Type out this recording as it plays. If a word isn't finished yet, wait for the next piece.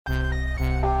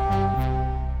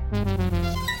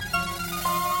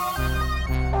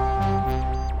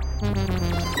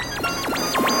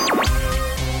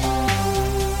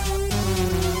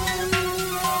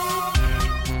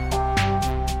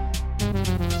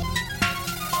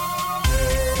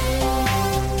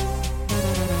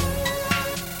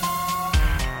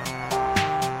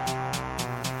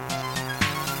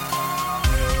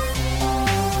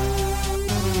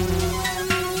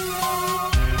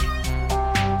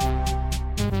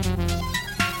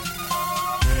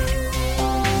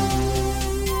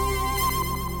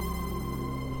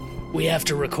we have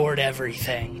to record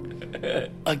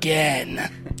everything.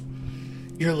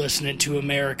 Again. You're listening to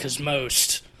America's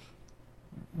most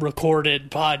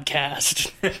recorded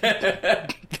podcast.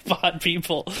 Pod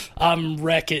people. I'm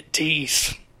Wreck-It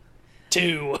Teeth.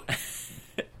 2.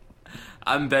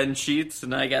 I'm Ben Sheets,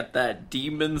 and I got that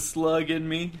demon slug in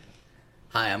me.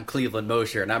 Hi, I'm Cleveland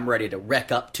Mosher, and I'm ready to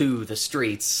wreck up to the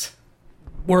streets.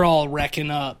 We're all wrecking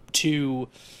up to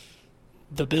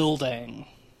the building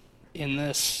in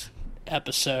this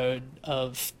episode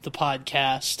of the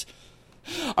podcast.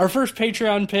 Our first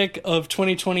Patreon pick of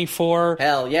 2024.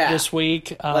 Hell yeah. This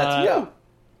week. Let's go.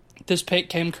 This pick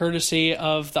came courtesy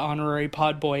of the honorary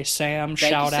podboy Sam.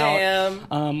 Thank Shout you, out.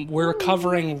 Sam. We're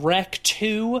covering Wreck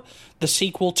 2, the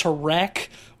sequel to Wreck,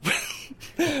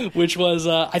 which was,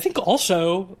 I think,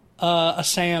 also a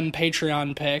Sam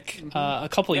Patreon pick a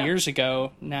couple of years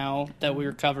ago now that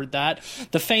we covered that.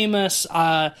 The famous,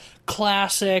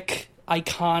 classic,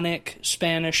 iconic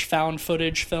Spanish found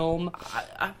footage film.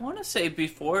 I want to say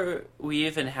before we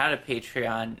even had a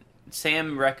Patreon,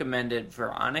 Sam recommended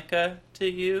Veronica to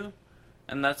you,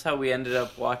 and that's how we ended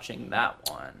up watching that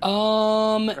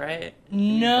one. Right?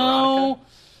 No.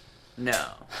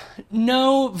 Veronica?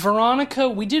 No, Veronica,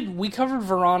 we covered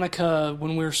Veronica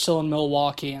when we were still in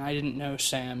Milwaukee, and I didn't know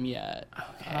Sam yet.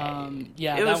 Okay.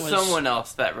 Yeah, it was someone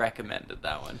else that recommended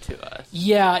that one to us.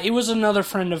 Yeah, it was another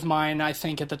friend of mine, I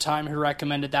think, at the time who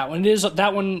recommended that one.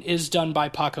 That one is done by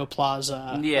Paco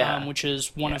Plaza, which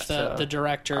is one of the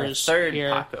directors our third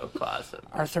here. Paco Plaza.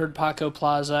 Our third Paco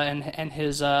Plaza, and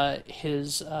his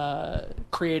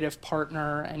creative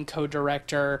partner and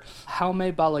co-director,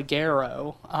 Jaume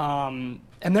Balaguerro.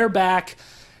 And they're back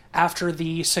after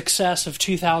the success of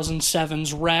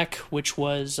 2007's Wreck, which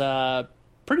was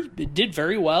did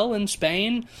very well in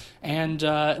Spain and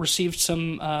received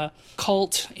some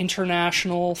cult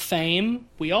international fame.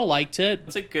 We all liked it.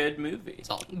 It's a good movie.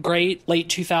 Great late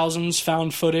 2000s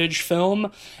found footage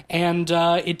film, and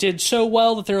it did so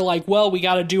well that they're like, well, we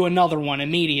got to do another one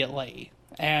immediately.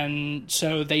 And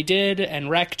so they did, and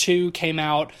Wreck 2 came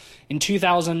out in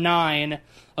 2009,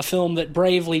 a film that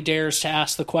bravely dares to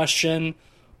ask the question,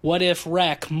 what if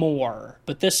Wreck more?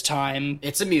 But this time...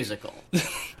 It's a musical.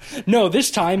 No, this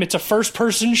time it's a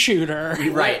first-person shooter.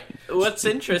 Right. What's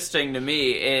interesting to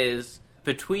me is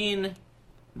between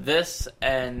this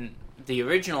and the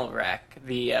original Wreck,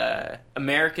 the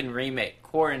American remake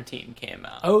Quarantine came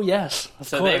out. Oh, yes, of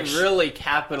so course. They really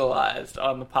capitalized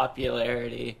on the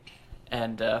popularity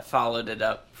and followed it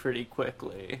up pretty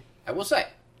quickly. I will say,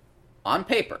 on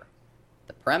paper,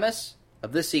 the premise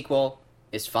of this sequel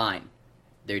is fine.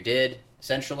 They did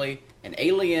essentially an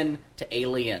Alien to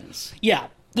Aliens. Yeah,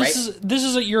 this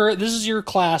is your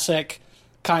classic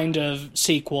kind of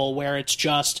sequel where it's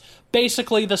just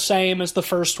basically the same as the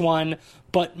first one,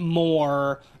 but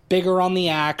more bigger on the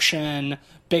action,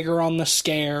 bigger on the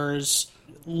scares,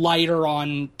 lighter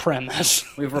on premise.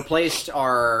 We've replaced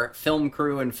our film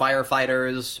crew and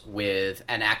firefighters with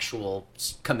an actual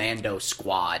commando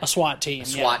squad. A SWAT team.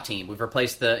 Team. We've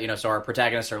replaced so our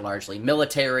protagonists are largely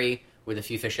military with a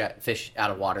few fish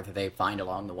out of water that they find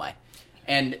along the way.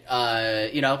 And,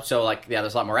 there's a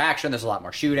lot more action, there's a lot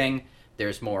more shooting,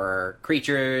 there's more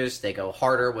creatures, they go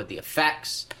harder with the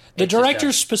effects. The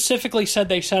directors specifically said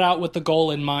they set out with the goal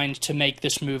in mind to make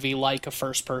this movie like a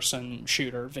first-person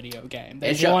shooter video game.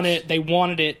 They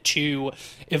wanted it to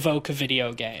evoke a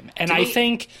video game. And I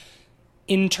think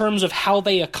in terms of how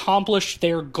they accomplished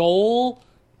their goal,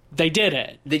 they did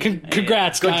it.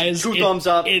 Congrats, guys. Two thumbs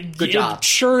up. Good job.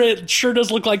 It sure does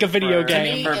look like a video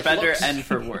game. For better and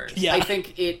for worse. Yeah. I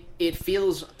think it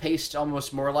feels paced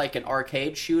almost more like an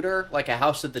arcade shooter, like a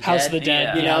House of the Dead. House of the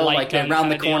Dead, like they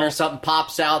round the corner, deal. something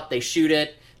pops out, they shoot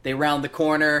it, they round the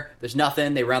corner, there's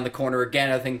nothing, they round the corner again,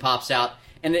 another thing pops out.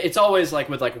 And it's always like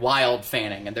with wild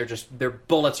fanning, and their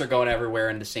bullets are going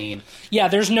everywhere in the scene. Yeah,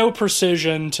 there's no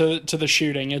precision to the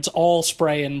shooting. It's all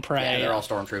spray and pray. Yeah, they're all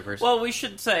stormtroopers. Well, we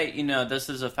should say, this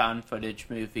is a found footage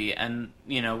movie, and,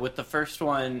 with the first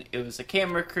one, it was a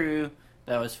camera crew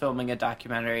that was filming a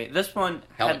documentary. This one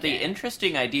had the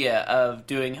interesting idea of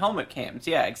doing helmet cams.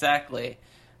 Yeah, exactly.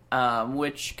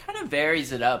 Which kind of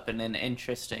varies it up in an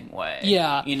interesting way.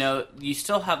 Yeah. You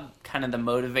still have kind of the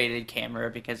motivated camera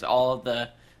because all of the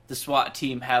SWAT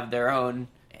team have their own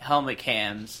helmet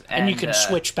cams. And you can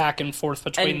switch back and forth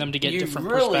between them to get different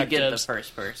perspectives. You really get the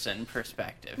first-person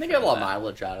perspective. They get a lot of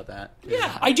mileage out of that.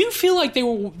 Yeah. I do feel like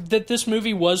that this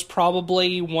movie was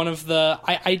probably one of the...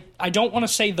 I don't want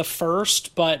to say the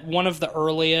first, but one of the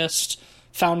earliest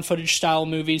found footage style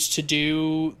movies to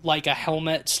do like a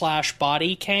helmet /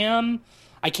 body cam.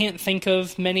 I can't think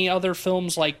of many other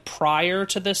films like prior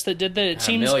to this that did that. It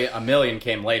seems a million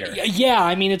came later. Yeah,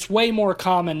 I mean, it's way more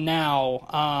common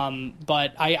now.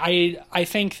 But I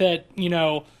think that, you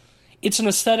know, it's an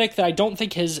aesthetic that I don't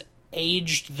think has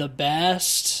aged the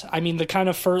best. I mean, the kind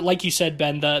of like you said,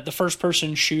 Ben, the first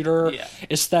person shooter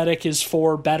aesthetic is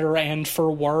for better and for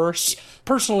worse.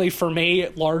 Personally, for me,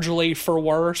 largely for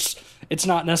worse. It's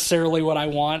not necessarily what I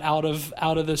want out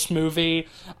of this movie.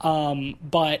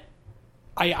 But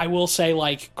I will say,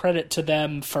 like, credit to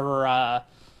them for I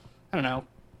don't know,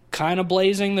 kind of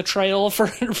blazing the trail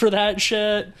for that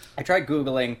shit. I tried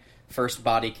Googling first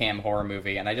body cam horror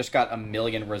movie, and I just got a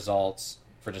million results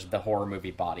for just the horror movie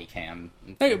body cam.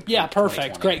 Yeah,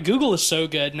 perfect. Great. Google is so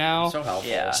good now. So helpful.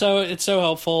 Yeah. So it's so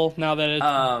helpful now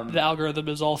that the algorithm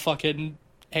is all fucking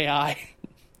AI.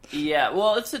 Yeah,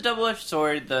 well, it's a double-edged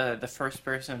sword, the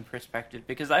first-person perspective,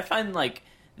 because I find, like,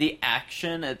 the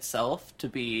action itself to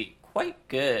be quite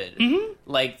good. Mm-hmm.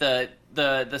 Like, the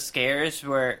scares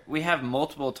where we have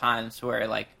multiple times where,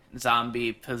 like,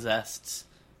 zombie-possessed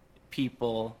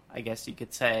people, I guess you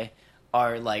could say,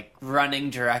 are, like, running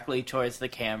directly towards the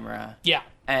camera. Yeah.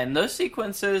 And those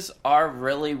sequences are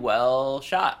really well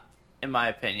shot, in my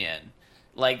opinion.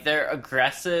 Like, they're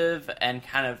aggressive and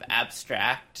kind of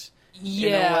abstract.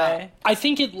 Yeah, I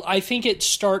think it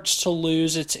starts to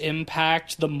lose its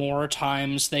impact the more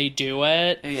times they do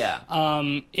it. Yeah.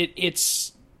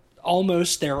 It's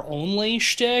almost their only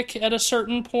shtick at a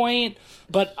certain point,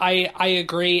 but I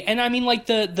agree. And I mean, like,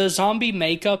 the zombie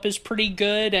makeup is pretty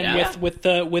good, and with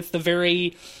the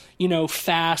very, you know,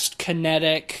 fast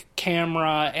kinetic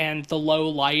camera and the low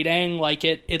lighting, like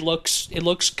it looks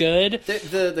good.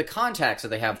 The contacts that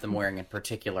they have them wearing in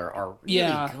particular are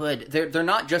really good. They're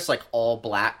not just like all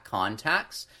black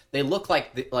contacts. They look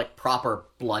like proper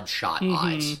bloodshot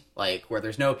eyes, like where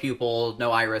there's no pupil,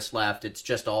 no iris left. It's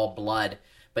just all blood.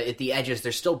 But at the edges,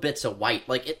 there's still bits of white.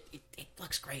 Like, it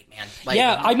looks great, man. Like,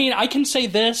 yeah, I mean, I can say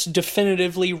this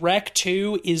definitively. Rec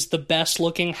 2 is the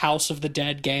best-looking House of the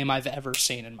Dead game I've ever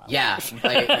seen in my life.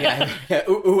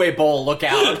 Uwe Boll, look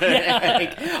out.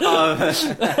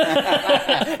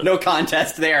 No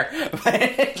contest there.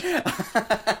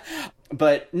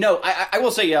 But no, I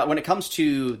will say, when it comes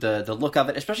to the look of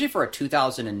it, especially for a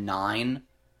 2009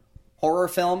 horror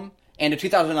film and a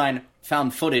 2009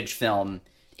 found footage film,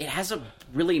 it has a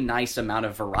really nice amount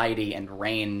of variety and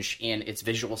range in its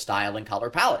visual style and color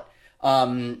palette.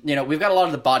 You know, we've got a lot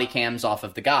of the body cams off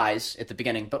of the guys at the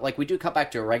beginning, but, like, we do cut back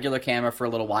to a regular camera for a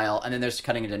little while, and then there's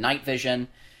cutting into night vision.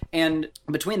 And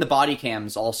between the body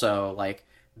cams also, like,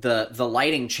 the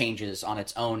lighting changes on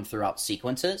its own throughout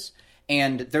sequences,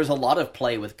 and there's a lot of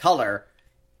play with color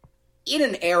in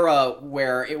an era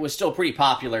where it was still pretty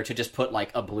popular to just put, like,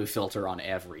 a blue filter on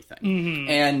everything. Mm-hmm.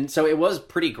 And so it was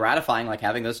pretty gratifying, like,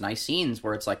 having those nice scenes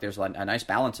where it's, like, there's like a nice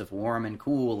balance of warm and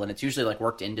cool, and it's usually, like,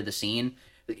 worked into the scene.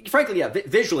 Frankly, yeah,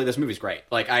 visually, this movie's great.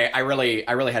 Like, I really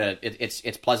had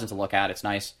it's pleasant to look at, it's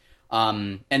nice,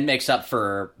 and makes up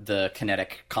for the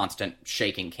kinetic, constant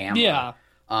shaking camera.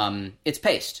 Yeah. It's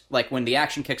paced. Like, when the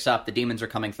action kicks up, the demons are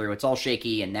coming through, it's all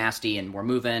shaky and nasty, and we're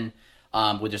moving.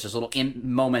 With just those little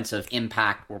moments of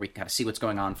impact where we kind of see what's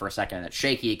going on for a second and it's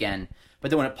shaky again.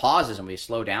 But then when it pauses and we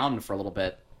slow down for a little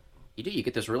bit, you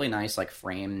get this really nice, like,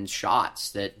 framed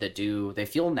shots that they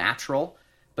feel natural,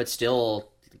 but still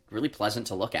really pleasant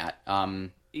to look at.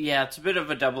 Yeah, it's a bit of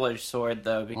a double-edged sword,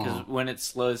 though, because when it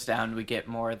slows down, we get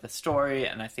more of the story,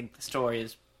 and I think the story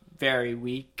is very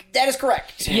weak. That is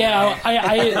correct. Yeah,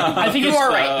 I think you are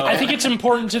right. I think it's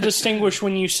important to distinguish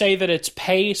when you say that it's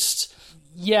paced.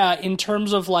 Yeah, in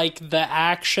terms of, like, the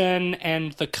action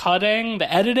and the cutting,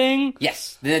 the editing.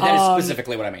 Yes, that is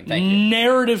specifically what I mean. Thank you.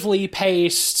 Narratively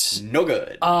paced. No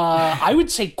good. I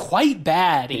would say quite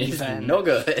bad, even. No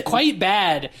good. Quite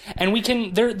bad. And we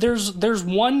can... There's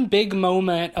one big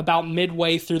moment about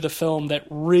midway through the film that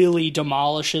really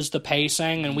demolishes the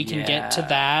pacing, and we can get to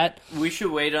that. We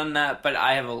should wait on that, but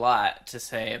I have a lot to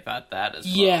say about that as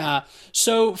well. Yeah.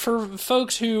 So for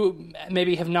folks who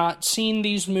maybe have not seen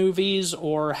these movies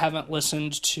or haven't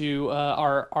listened to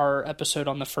our episode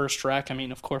on the first rec, I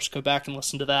mean, of course, go back and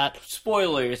listen to that.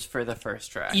 Spoilers for the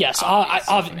first rec. Yes,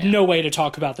 I've no way to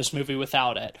talk about this movie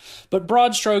without it. But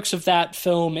broad strokes of that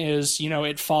film is, you know,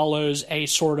 it follows a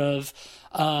sort of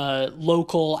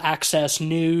local access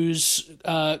news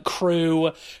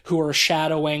crew who are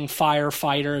shadowing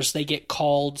firefighters. They get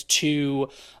called to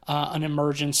an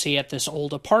emergency at this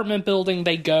old apartment building.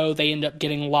 They end up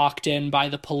getting locked in by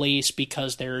the police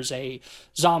because there's a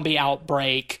zombie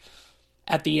outbreak.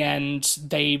 At the end,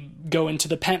 they go into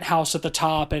the penthouse at the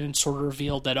top, and it's sort of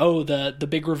revealed that, the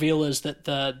big reveal is that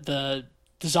the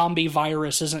the zombie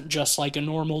virus isn't just like a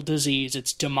normal disease,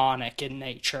 it's demonic in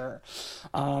nature.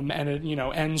 And it,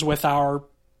 ends with our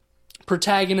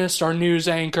protagonist, our news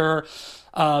anchor,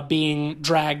 being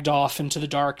dragged off into the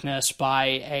darkness by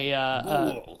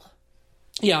a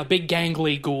big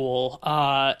gangly ghoul.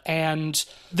 And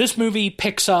this movie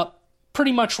picks up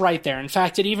pretty much right there. In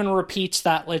fact, it even repeats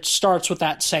that. It starts with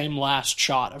that same last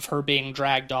shot of her being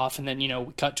dragged off, and then,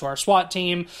 we cut to our SWAT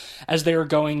team as they're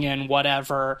going in,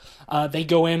 whatever. They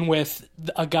go in with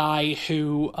a guy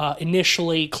who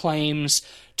initially claims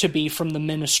to be from the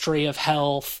Ministry of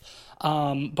Health,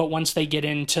 but once they get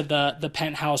into the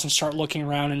penthouse and start looking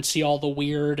around and see all the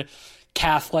weird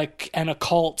Catholic and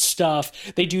occult stuff,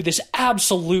 they do this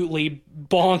absolutely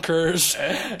bonkers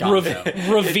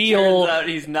reveal. It turns out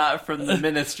he's not from the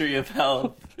Ministry of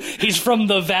Health. He's from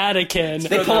the Vatican.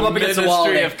 They pull him up against the wall.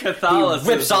 Ministry of Catholicism.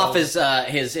 He whips off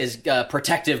his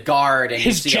protective guard and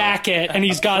his jacket, and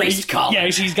he's got priest collar. Yeah,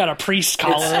 he's got a priest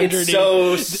collar underneath. It's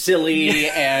so silly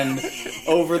and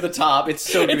over the top. It's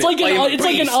so. It's like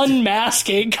an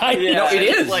unmasking kind of. No, it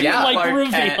is. Like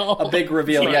reveal. A big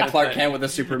reveal. Yeah, Clark Kent with a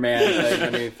Superman thing. I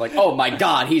mean, like, oh my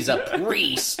God, he's a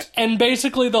priest. And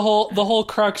basically, the whole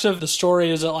crux of the story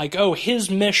is that, like,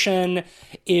 his mission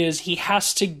is he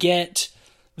has to get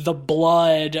the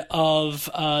blood of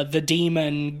the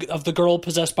demon, of the girl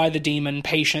possessed by the demon,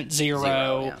 Patient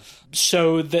Zero,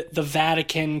 so that the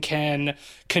Vatican can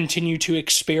continue to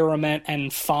experiment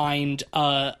and find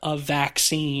a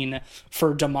vaccine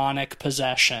for demonic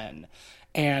possession.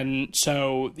 And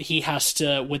so he has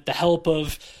to, with the help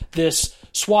of this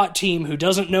SWAT team who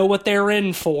doesn't know what they're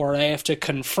in for, they have to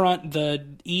confront the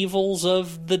evils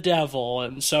of the devil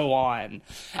and so on.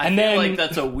 I feel like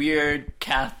that's a weird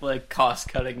Catholic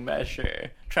cost-cutting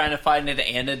measure. Trying to find an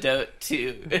antidote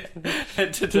to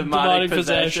demonic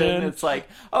possession. It's like,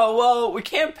 oh, well, we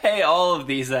can't pay all of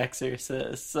these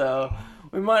exorcists, so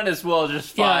we might as well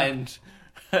just find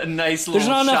a nice little There's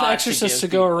not enough shot exorcists to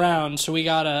go around, so we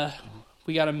gotta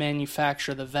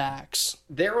manufacture the vax.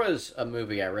 There was a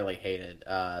movie I really hated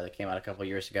that came out a couple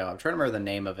years ago. I'm trying to remember the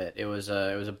name of it. It was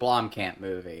a Blomkamp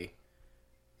movie.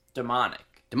 Demonic.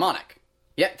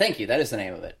 Yeah, thank you. That is the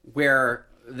name of it. Where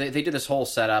they did this whole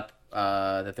setup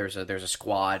that there's a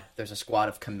squad. There's a squad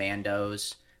of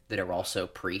commandos that are also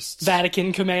priests.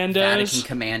 Vatican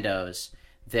commandos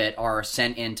that are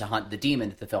sent in to hunt the demon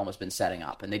that the film has been setting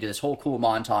up. And they do this whole cool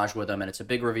montage with them, and it's a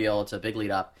big reveal, it's a big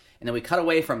lead up. And then we cut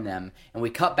away from them, and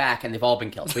we cut back, and they've all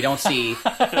been killed. So we don't see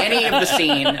any of the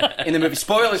scene in the movie.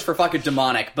 Spoilers for fucking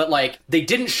Demonic, but, like, they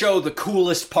didn't show the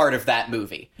coolest part of that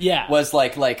movie. Yeah. Was,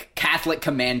 like Catholic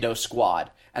Commando Squad.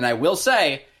 And I will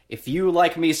say, if you,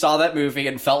 like me, saw that movie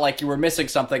and felt like you were missing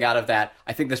something out of that,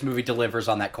 I think this movie delivers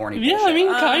on that corny bullshit. Yeah, I mean,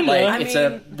 kind of.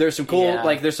 Like, there's some cool,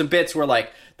 there's some bits where,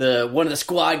 like, one of the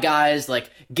squad guys, like,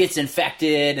 gets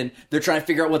infected, and they're trying to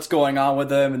figure out what's going on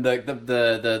with him, and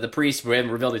the priest, we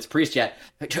haven't revealed it's a priest yet,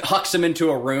 hucks him into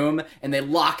a room, and they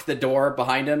lock the door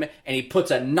behind him, and he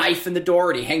puts a knife in the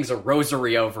door, and he hangs a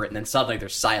rosary over it, and then suddenly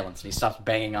there's silence, and he stops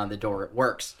banging on the door. It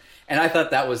works. And I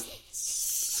thought that was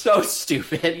so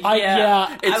stupid.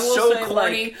 It's so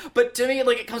corny, but to me,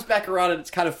 like, it comes back around and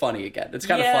it's kind of funny again. It's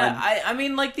kind of fun. I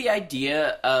mean, like, the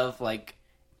idea of, like,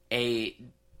 a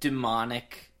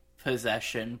demonic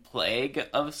possession plague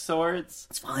of sorts,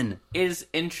 it's fun, is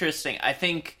interesting. I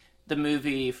think the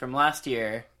movie from last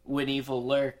year, When Evil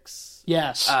Lurks,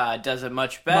 does it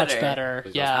much better.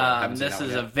 Yeah. This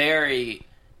is a very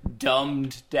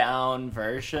dumbed down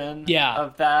version Yeah.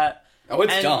 of that. Oh,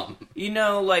 it's dumb. You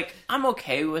know, like, I'm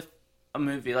okay with a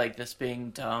movie like this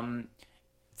being dumb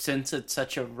since it's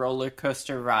such a roller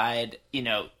coaster ride, you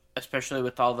know, especially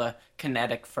with all the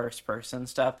kinetic first person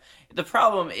stuff. The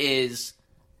problem is,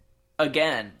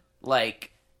 again,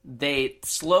 like, they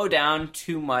slow down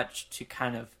too much to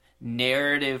kind of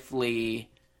narratively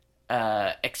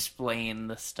explain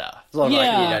the stuff. It's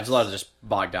a lot of just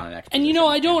bogged down in exposition. And, you know,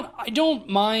 I don't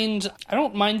mind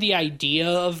the idea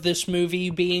of this movie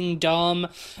being dumb,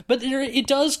 but it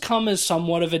does come as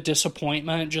somewhat of a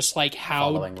disappointment, just like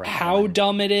how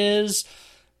dumb it is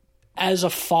as a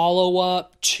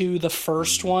follow-up to the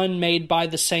first one made by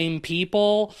the same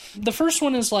people. The first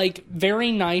one is, like,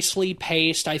 very nicely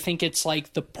paced. I think it's,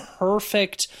 like, the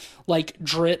perfect, like,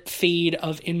 drip feed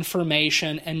of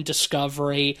information and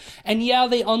discovery. And yeah,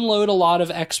 they unload a lot of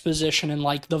exposition in,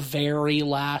 like, the very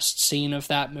last scene of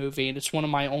that movie. And it's one of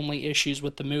my only issues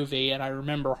with the movie, and I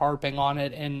remember harping on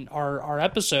it in our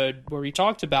episode where we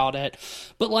talked about it.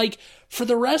 But, like, for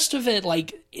the rest of it,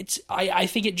 like, I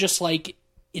think it just, like,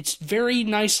 it's very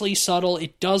nicely subtle.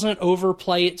 It doesn't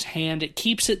overplay its hand. It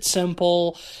keeps it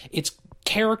simple. It's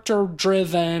character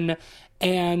driven.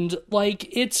 And,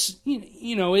 like, it's,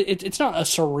 it's not a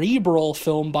cerebral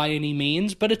film by any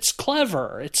means, but it's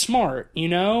clever. It's smart,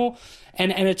 and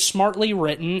it's smartly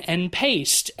written and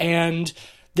paced. And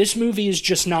this movie is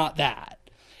just not that.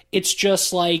 It's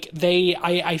just like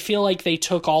I feel like they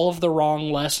took all of the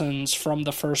wrong lessons from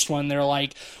the first one. They're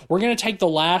like, we're going to take the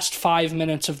last 5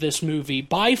 minutes of this movie,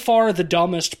 by far the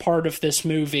dumbest part of this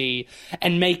movie,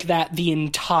 and make that the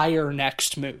entire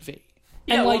next movie.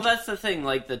 Yeah, and, well, that's the thing.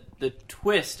 Like, the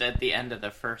twist at the end of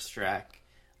the first Shrek,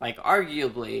 like,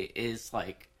 arguably is,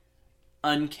 like,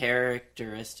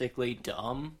 uncharacteristically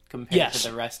dumb compared to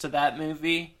the rest of that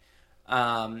movie.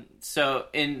 So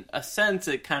in a sense,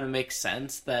 it kind of makes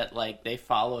sense that, like, they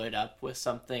follow it up with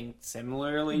something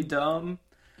similarly dumb,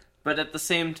 but at the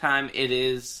same time, it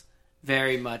is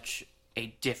very much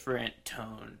a different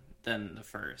tone than the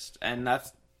first, and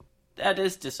that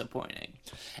is disappointing.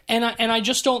 And I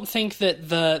just don't think that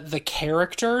the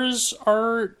characters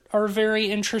are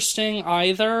very interesting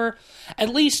either. At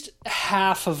least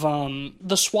half of them.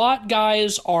 The SWAT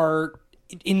guys are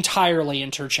entirely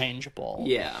interchangeable.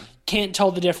 Yeah. Can't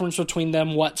tell the difference between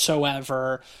them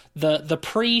whatsoever. The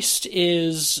priest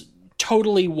is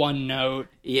totally one note.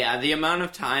 Yeah, the amount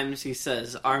of times he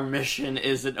says, our mission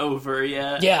isn't over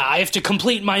yet. Yeah, I have to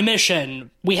complete my mission.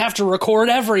 We have to record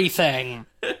everything.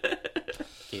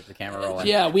 Keep the camera rolling.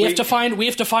 Yeah, we have to find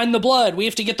the blood. We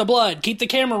have to get the blood. Keep the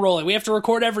camera rolling. We have to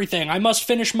record everything. I must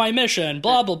finish my mission.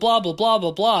 Blah blah blah blah blah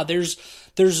blah blah. There's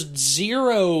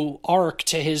zero arc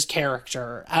to his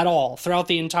character at all throughout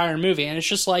the entire movie, and it's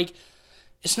just like,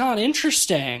 it's not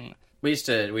interesting. We used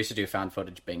to do found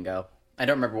footage bingo. I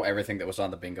don't remember everything that was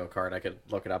on the bingo card. I could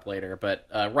look it up later, but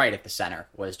right at the center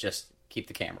was just keep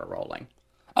the camera rolling.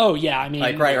 Oh yeah, I mean,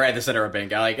 like right at the center of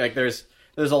bingo. Like there's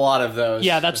a lot of those.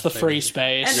 Yeah, that's the free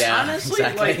space. And yeah, honestly,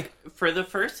 exactly. like, for the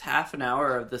first half an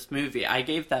hour of this movie, I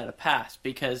gave that a pass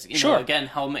because, Sure. again,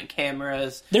 helmet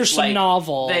cameras. There's some like,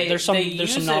 novel. They there's some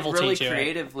use novelty it really to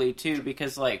creatively too,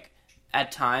 because, like,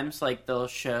 at times, like, they'll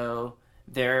show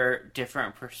their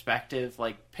different perspective,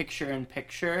 like, picture in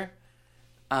picture,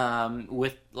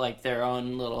 with, like, their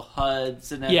own little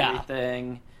HUDs and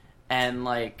everything, and,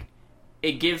 like,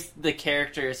 it gives the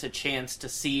characters a chance to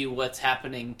see what's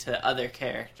happening to other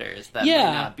characters that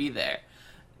might not be there.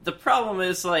 The problem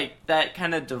is, like, that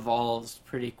kind of devolves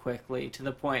pretty quickly to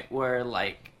the point where,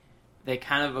 like, they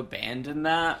kind of abandon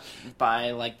that by,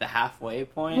 like, the halfway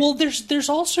point. Well, there's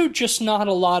also just not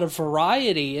a lot of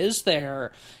variety, is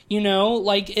there?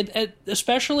 Like, it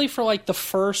especially for, like, the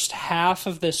first half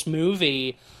of this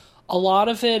movie, a lot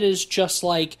of it is just,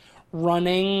 like,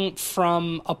 running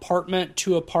from apartment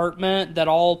to apartment that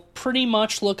all pretty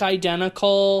much look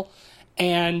identical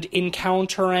and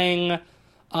encountering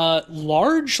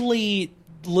largely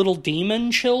little demon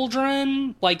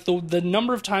children. Like, the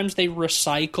number of times they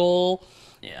recycle,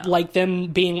 like them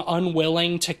being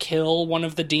unwilling to kill one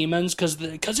of the demons because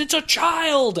it's a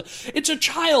child,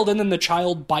 and then the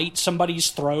child bites somebody's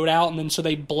throat out, and then so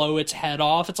they blow its head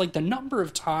off. It's like the number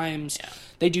of times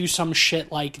they do some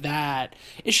shit like that.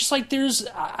 It's just like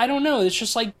I don't know. It's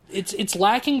just like it's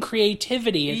lacking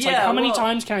creativity. It's like, how many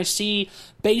times can I see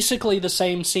basically the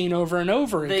same scene over and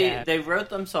over again? They wrote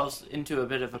themselves into a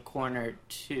bit of a corner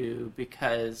too,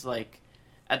 because, like,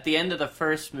 at the end of the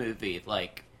first movie,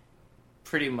 like,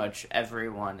 pretty much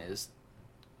everyone is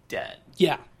dead.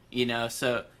 Yeah.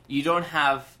 So you don't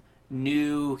have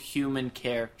new human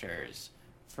characters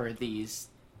for the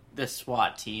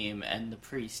SWAT team and the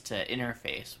priest to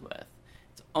interface with.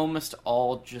 It's almost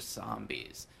all just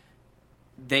zombies.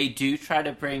 They do try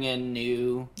to bring in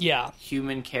new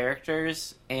human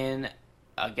characters in,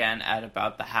 again, at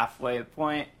about the halfway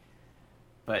point.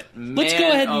 But man, let's go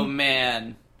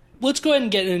ahead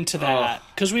and get into that,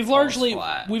 because we've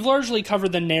largely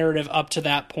covered the narrative up to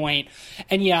that point.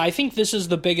 And yeah, I think this is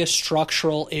the biggest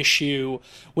structural issue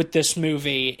with this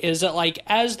movie, is that, like,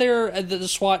 as the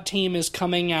SWAT team is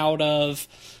coming out of,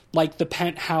 like, the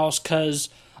penthouse, because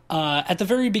at the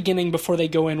very beginning, before they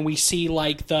go in, we see,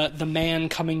 like, the man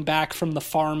coming back from the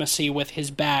pharmacy with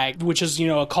his bag, which is,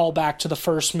 a callback to the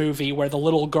first movie where the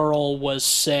little girl was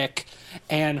sick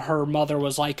and her mother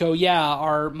was like, oh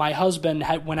yeah, my husband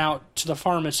went out to the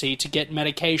pharmacy to get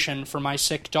medication for my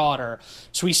sick daughter.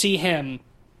 So we see him,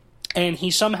 and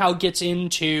he somehow gets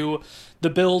into the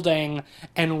building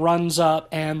and runs up,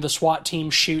 and the SWAT team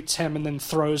shoots him and then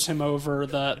throws him over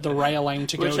the railing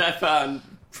to go. Which I found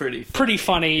pretty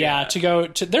funny, yeah. To go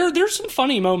to there's some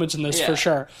funny moments in this for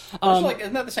sure.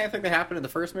 Isn't that the same thing that happened in the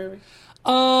first movie?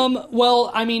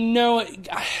 Well, I mean, no.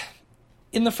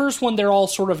 in the first one, they're all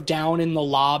sort of down in the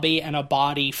lobby, and a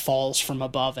body falls from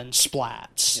above and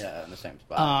splats. Yeah, in the same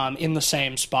spot. In the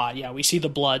same spot. Yeah, we see the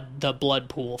blood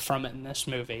pool from it in this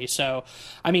movie. So,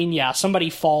 I mean, yeah, somebody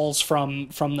falls from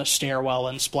the stairwell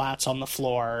and splats on the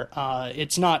floor.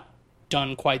 It's not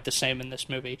done quite the same in this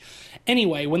movie.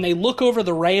 Anyway, when they look over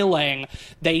the railing,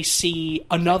 they see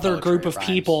another group of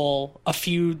people a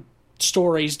few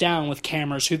stories down with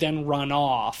cameras who then run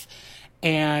off.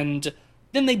 And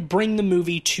then they bring the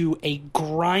movie to a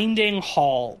grinding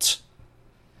halt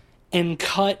and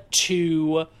cut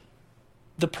to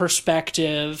the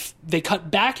perspective. They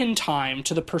cut back in time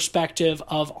to the perspective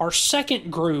of our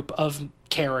second group of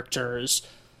characters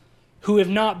who have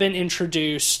not been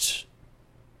introduced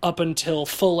up until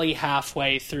fully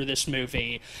halfway through this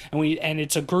movie. And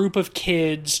it's a group of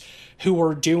kids who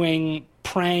are doing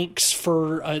pranks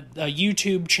for a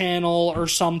YouTube channel or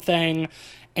something,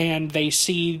 and they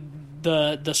see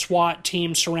the SWAT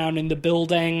team surrounding the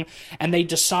building, and they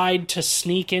decide to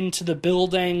sneak into the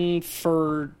building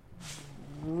for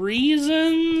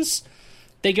reasons.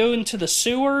 They go into the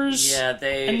sewers. Yeah,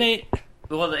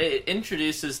 Well, it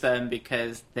introduces them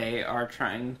because they are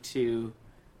trying to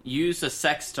use a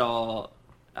sex doll,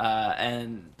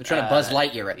 and they're trying to Buzz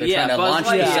Lightyear it. They're trying to launch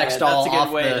the sex doll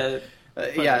off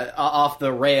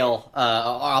the rail,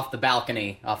 off the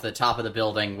balcony, off the top of the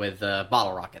building with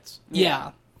bottle rockets.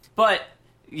 Yeah. But,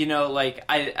 you know, like,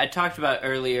 I talked about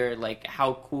earlier, like,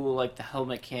 how cool, like, the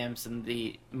helmet cams and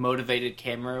the motivated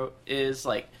camera is.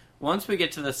 Like, once we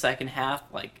get to the second half,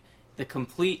 like, the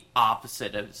complete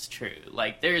opposite is true.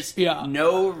 Like, there's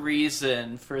no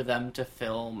reason for them to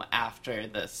film after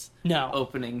this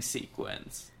opening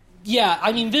sequence. Yeah,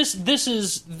 I mean, this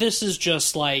is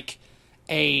just, like,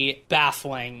 a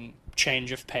baffling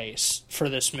change of pace for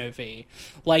this movie.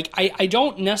 Like, I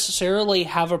don't necessarily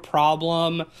have a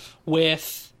problem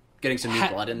with getting some new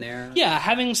blood in there. Yeah,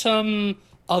 having some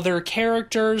other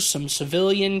characters, some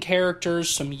civilian characters,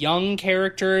 some young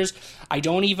characters. I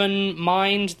don't even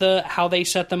mind how they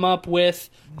set them up with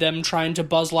them trying to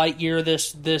Buzz Lightyear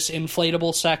this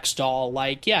inflatable sex doll.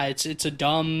 Like, yeah, it's a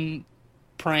dumb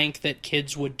prank that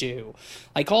kids would do.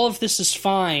 Like, all of this is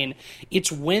fine.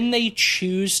 It's when they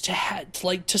choose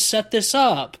to set this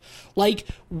up. Like,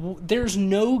 there's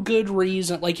no good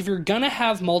reason. Like, if you're gonna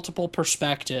have multiple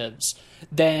perspectives,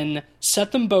 then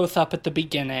set them both up at the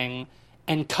beginning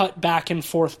and cut back and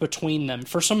forth between them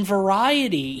for some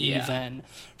variety, even.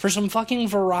 For some fucking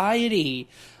variety.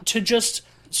 To just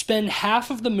spend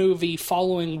half of the movie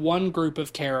following one group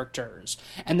of characters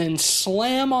and then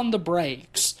slam on the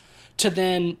brakes to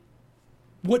then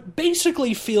what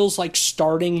basically feels like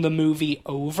starting the movie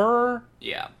over.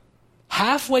 Yeah.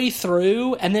 Halfway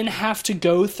through, and then have to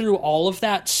go through all of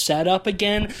that setup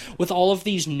again with all of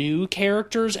these new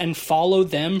characters and follow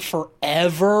them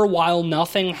forever while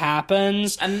nothing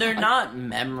happens. And they're not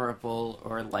memorable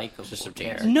or likable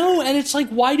characters. No, and it's like,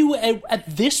 why do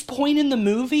at this point in the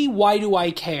movie, why do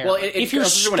I care? Well, if you're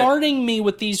starting me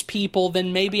with these people,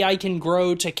 then maybe I can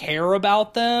grow to care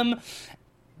about them.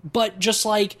 But just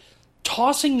like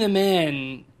tossing them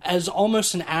in as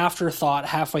almost an afterthought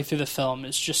halfway through the film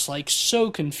is just like so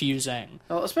confusing.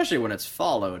 Well, especially when it's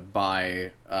followed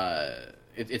by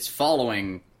it's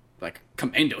following like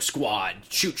Commando Squad,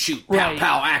 shoot, pow,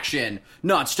 pow, action,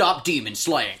 non-stop demon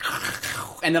slaying,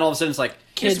 and then all of a sudden it's like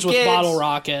kids with bottle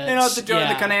rockets, you know, to join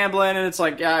the Conamblin, and it's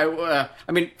like, I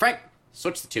mean, Frank,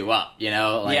 switch the two up, you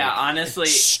know? Like, yeah, honestly,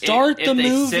 start the movie.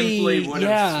 They simply would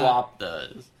have swapped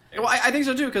those. Well, I think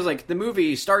so too, because like the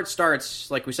movie starts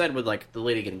like we said with like the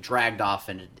lady getting dragged off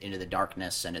into the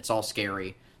darkness, and it's all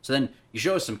scary. So then you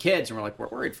show us some kids, and we're like, we're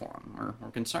worried for them,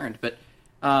 we're concerned. But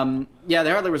yeah,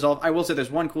 they hardly resolve. I will say there's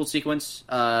one cool sequence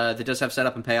that does have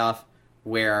setup and payoff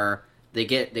where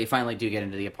they finally do get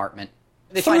into the apartment.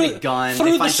 They find a gun.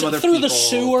 They find some other people through the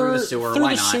sewer. Through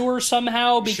the sewer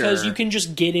somehow, because you can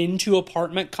just get into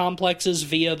apartment complexes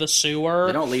via the sewer.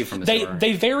 They don't leave from the sewer.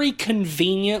 They very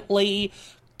conveniently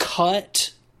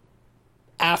cut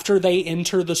after they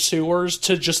enter the sewers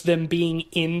to just them being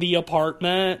in the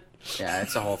apartment. Yeah,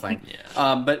 it's the whole thing.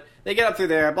 But they get up through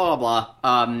there, blah blah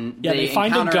blah. They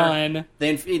find a gun.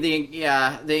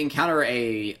 They encounter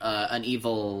an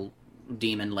evil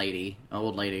demon lady, an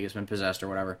old lady who's been possessed or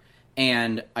whatever.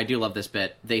 And I do love this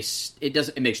bit.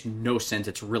 It makes no sense.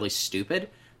 It's really stupid.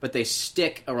 But they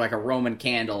stick like a Roman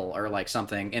candle or like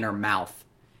something in her mouth,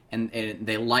 and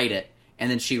they light it. And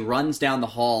then she runs down the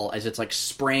hall as it's like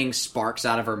spraying sparks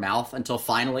out of her mouth until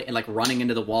finally, and like running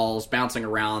into the walls, bouncing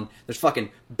around. There's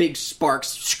fucking big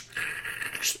sparks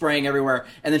spraying everywhere.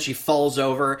 And then she falls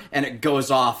over and it goes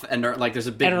off, and like there's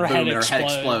a big boom and her head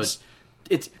explodes.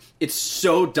 It's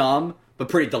so dumb, but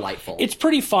pretty delightful. It's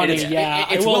pretty funny, It's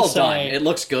I will well say. done. It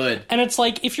looks good. And it's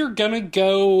like, if you're gonna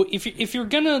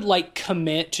like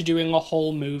commit to doing a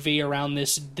whole movie around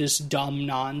this dumb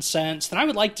nonsense, then I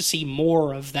would like to see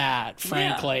more of that,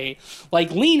 frankly. Yeah. Like,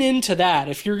 lean into that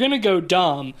if you're gonna go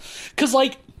dumb. Because,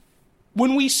 like,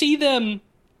 when we see them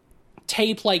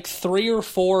tape like 3 or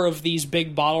 4 of these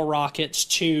big bottle rockets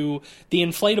to the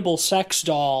inflatable sex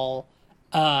doll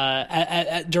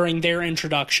during their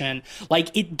introduction,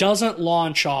 like, it doesn't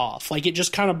launch off. Like, it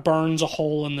just kind of burns a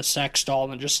hole in the sex doll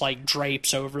and just like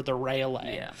drapes over the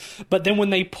railing. Yeah. But then when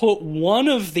they put one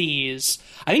of these,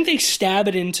 I think they stab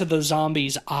it into the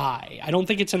zombie's eye. I don't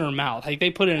think it's in her mouth. I think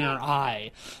they put it in her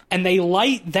eye, and they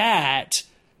light that.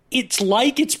 It's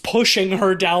like it's pushing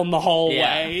her down the hallway.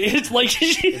 Yeah. It's like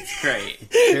it's great,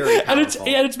 very powerful.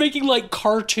 and it's making like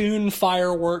cartoon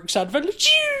fireworks sound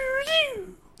effects.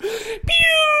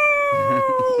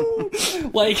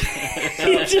 Like,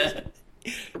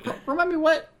 remind me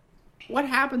what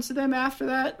happens to them after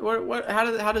that?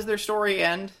 How does their story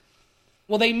end?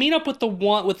 Well, they meet up with the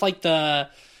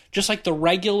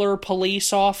regular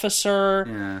police officer.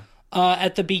 Yeah.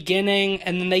 At the beginning,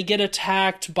 and then they get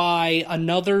attacked by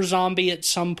another zombie at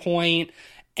some point,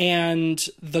 and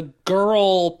the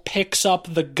girl picks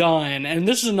up the gun. And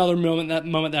this is another moment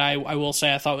that I will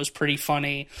say I thought was pretty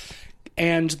funny.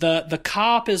 And the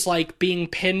cop is like being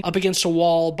pinned up against a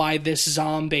wall by this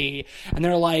zombie, and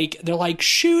they're like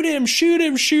shoot him,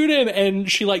 and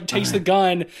she like takes the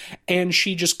gun and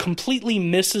she just completely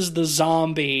misses the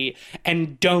zombie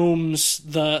and domes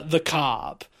the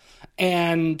cop.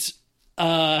 And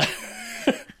and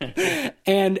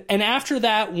after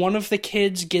that, one of the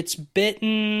kids gets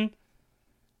bitten,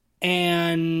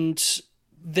 and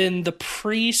then the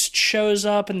priest shows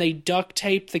up and they duct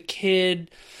tape the kid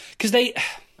because they.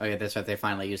 Oh yeah, that's right. They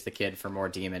finally use the kid for more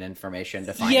demon information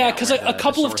to find. Yeah, out because where a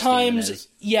couple of source times,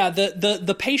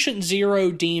 the patient zero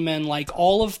demon, like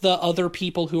all of the other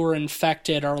people who are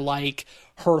infected are like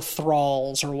her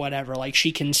thralls or whatever. Like,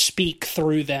 she can speak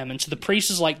through them, and so the priest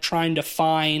is like trying to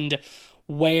find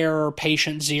where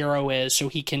patient zero is so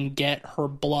he can get her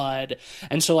blood.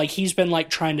 And so like he's been like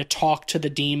trying to talk to the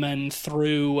demon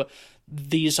through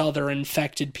these other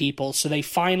infected people. So they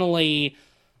finally.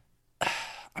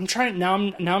 I'm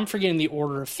forgetting the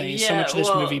order of things. So much of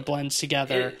this movie blends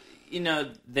together.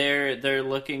 They're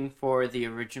looking for the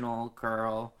original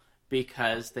girl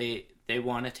because they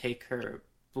want to take her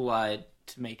blood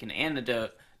to make an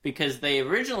antidote, because they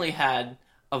originally had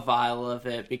a vial of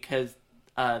it because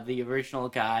the original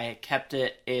guy kept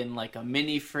it in like a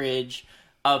mini fridge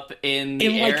up in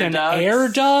the air like an ducts. Air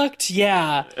duct.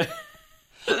 Yeah.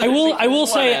 I will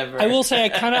say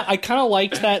I kind of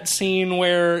liked that scene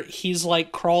where he's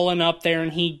like crawling up there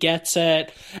and he gets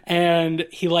it and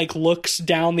he like looks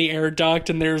down the air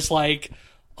duct and there's like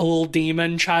a little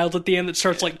demon child at the end that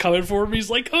starts like coming for him.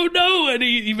 He's like, oh no, and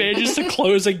he manages to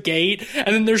close a gate, and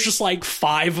then there's just like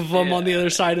 5 of them on the other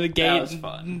side of the gate,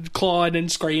 clawing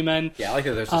and screaming. Yeah, I like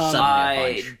that there's a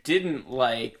I didn't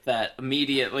like that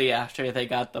immediately after they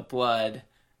got the blood,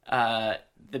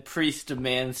 the priest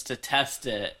demands to test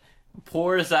it,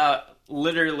 pours out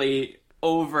literally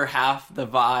over half the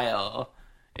vial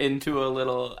into a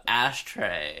little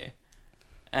ashtray.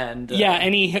 And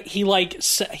and he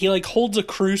holds a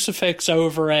crucifix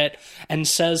over it and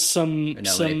says some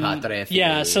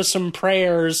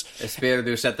prayers.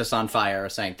 Espiritu set this on fire,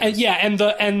 sanctus.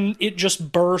 And it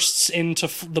just bursts into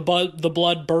the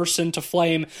blood bursts into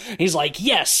flame. He's like,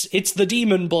 yes, it's the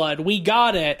demon blood. We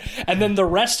got it. And then the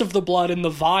rest of the blood in the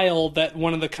vial that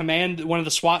one of the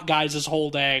SWAT guys is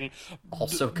holding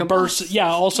also combusts.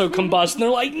 Also combusts. And they're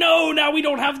like, no, now we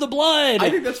don't have the blood. I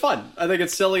think that's fun. I think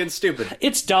it's silly and stupid.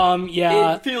 It's dumb,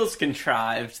 yeah. It feels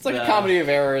contrived. It's like a comedy of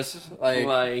errors.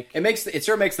 Like it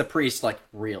sort of makes the priest like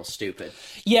real stupid.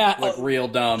 Yeah, like real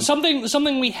dumb.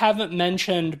 Something we haven't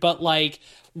mentioned, but like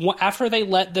after they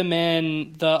let them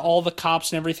in, all the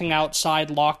cops and everything outside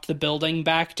locked the building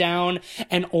back down,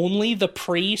 and only the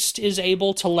priest is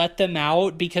able to let them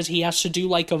out because he has to do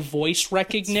like a voice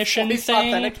recognition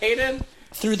thing. Authenticated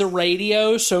through the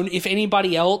radio, so if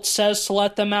anybody else says to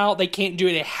let them out, they can't do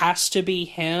it. It has to be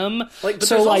him. But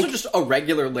there's also just a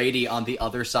regular lady on the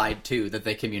other side too that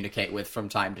they communicate with from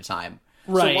time to time.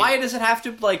 Right. So why does it have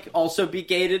to like also be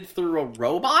gated through a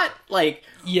robot? Like,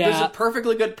 there's a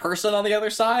perfectly good person on the other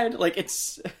side. Like,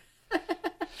 it's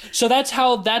So that's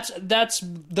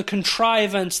the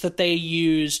contrivance that they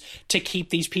use to keep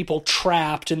these people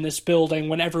trapped in this building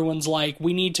when everyone's like,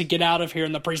 we need to get out of here,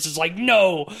 and the priest is like,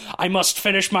 no, I must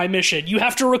finish my mission. You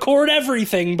have to record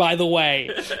everything, by the way.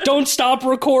 Don't stop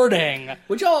recording.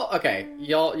 Would y'all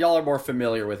are more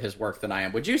familiar with his work than I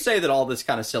am. Would you say that all this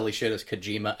kind of silly shit is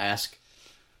Kojima-esque?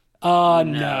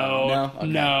 No.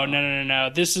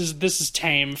 This is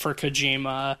tame for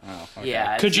Kojima. Oh, okay.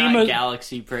 Yeah, it's not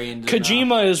galaxy brained.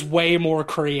 Kojima is way more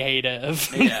creative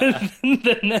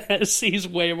than this. He's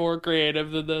way more creative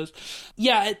than this.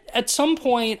 Yeah, at some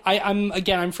point,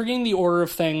 I'm forgetting the order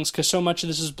of things because so much of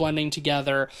this is blending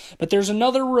together. But there's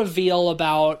another reveal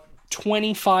about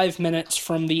 25 minutes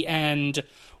from the end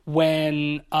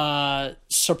when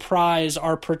Surprise,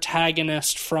 our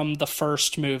protagonist from the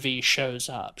first movie, shows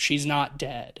up. She's not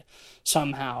dead.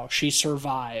 Somehow she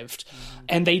survived.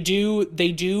 And they do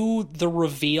the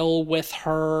reveal with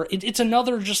her. It's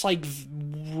another just like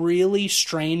really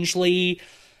strangely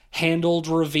handled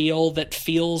reveal that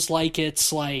feels like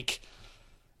it's like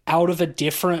out of a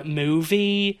different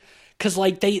movie. Because,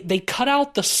 like, they cut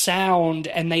out the sound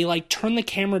and they, like, turn the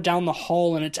camera down the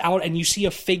hall and it's out and you see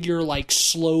a figure, like,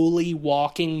 slowly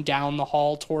walking down the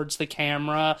hall towards the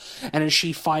camera. And as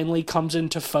she finally comes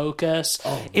into focus,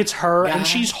 it's her. God. And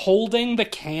she's holding the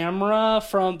camera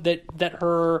from that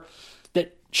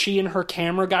she and her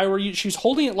camera guy were using. She's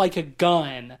holding it like a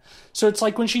gun. So it's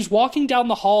like when she's walking down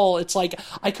the hall, it's like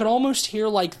I could almost hear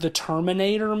like the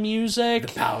Terminator music.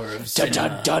 The power of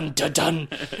cinema. Dun dun dun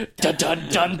dun dun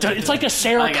dun dun. It's like a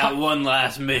Sarah. I got one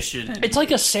last mission. It's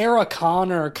like a Sarah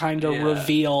Connor kind of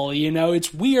reveal, you know.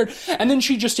 It's weird, and then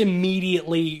she just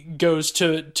immediately goes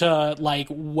to like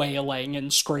wailing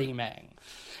and screaming.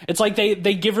 It's like they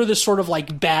give her this sort of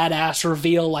like badass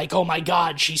reveal, like, oh my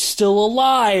god, she's still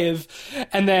alive.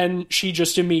 And then she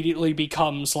just immediately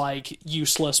becomes like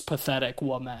useless, pathetic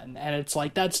woman. And it's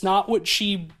like, that's not what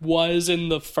she was in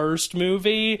the first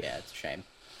movie. Yeah, it's a shame.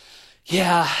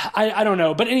 Yeah, I don't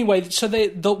know. But anyway, so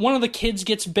one of the kids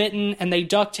gets bitten and they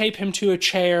duct tape him to a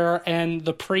chair and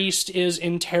the priest is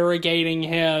interrogating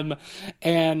him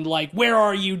and like, where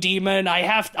are you, demon?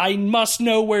 I must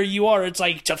know where you are. It's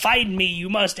like, to find me, you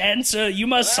must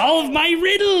solve my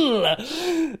riddle.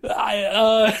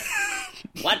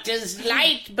 What is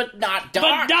light but not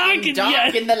dark? But dark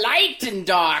in the light and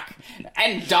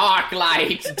dark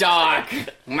light dark.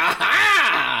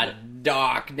 Aha!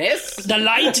 Darkness. The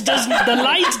light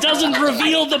doesn't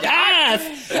reveal the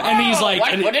path. And he's like,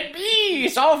 what would it be?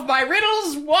 Solve my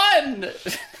riddles 1.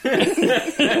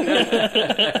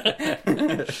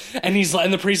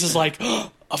 And the priest is like,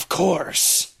 oh, of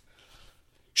course.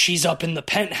 She's up in the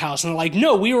penthouse. And they're like,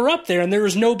 no, we were up there and there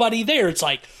was nobody there. It's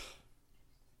like,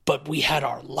 but we had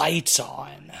our lights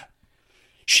on.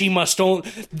 She must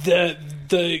the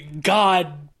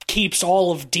God keeps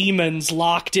all of demons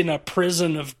locked in a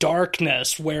prison of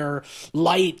darkness where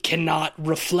light cannot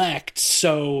reflect.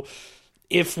 So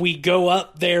if we go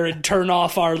up there and turn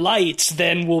off our lights,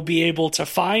 then we'll be able to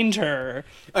find her.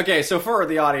 Okay, so for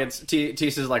the audience,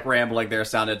 Tisa's like rambling there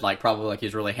sounded like probably like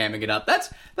he's really hamming it up. That's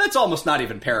almost not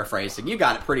even paraphrasing. You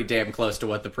got it pretty damn close to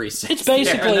what the priest says. It's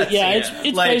basically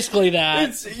it's like, basically that.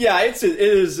 It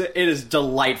is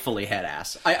delightfully head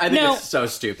ass. I think it's so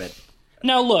stupid.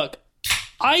 Now look,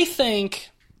 I think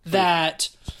that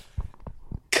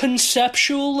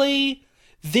conceptually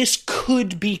this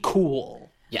could be cool.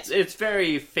 Yes, it's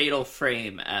very Fatal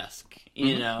Frame-esque,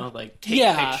 you know, like take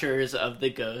pictures of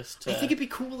the ghost. I think it'd be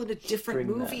cool in a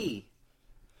different movie.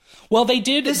 Well, they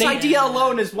did. This idea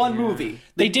alone is one movie.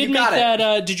 They did make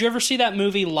that. Did you ever see that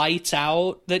movie Lights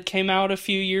Out that came out a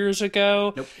few years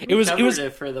ago? Nope. It was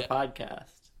for the podcast.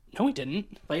 No, we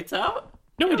didn't. Lights Out?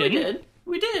 No, we didn't.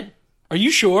 We did. Are you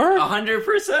sure?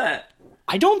 100%.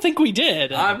 I don't think we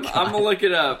did. I'm gonna look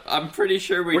it up. I'm pretty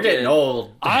sure we did. We're getting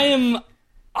old. I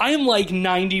am like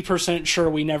 90% sure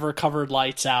we never covered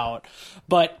Lights Out.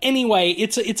 But anyway,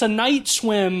 it's a Night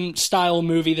Swim style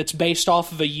movie that's based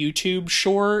off of a YouTube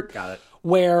short. Got it.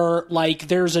 Where like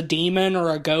there's a demon or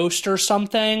a ghost or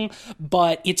something,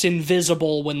 but it's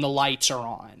invisible when the lights are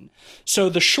on. So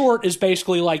the short is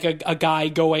basically like a guy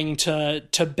going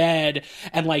to bed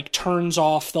and like turns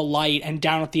off the light, and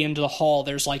down at the end of the hall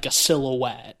there's like a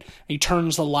silhouette. He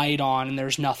turns the light on and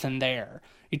there's nothing there.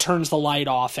 He turns the light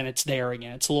off and it's there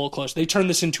again. It's a little close. They turned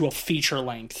this into a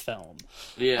feature-length film.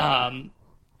 Yeah.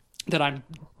 That I'm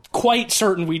quite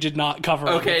certain we did not cover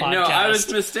on the podcast. No, I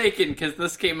was mistaken because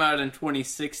this came out in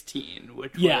 2016,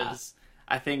 which was...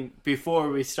 I think before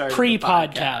we started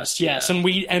pre-podcast, yes, and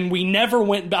we never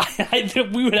went back.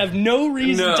 We would have no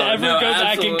reason to ever go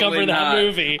back and cover that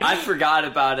movie. I forgot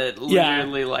about it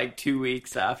literally like 2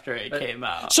 weeks after it came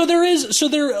out. So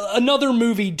another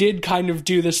movie did kind of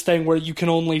do this thing where you can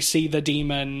only see the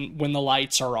demon when the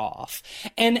lights are off,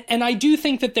 and I do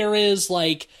think that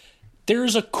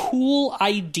there's a cool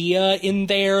idea in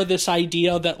there, this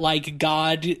idea that, like,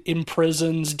 God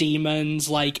imprisons demons,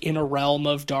 like, in a realm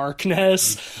of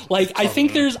darkness. Like, I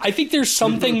think there's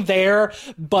something there,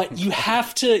 but you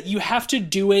have to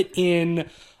do it in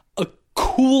a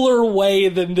cooler way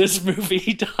than this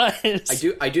movie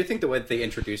does. I do think the way that they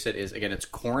introduce it is, again, it's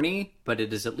corny, but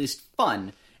it is at least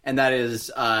fun. And that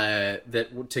is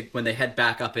when they head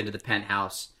back up into the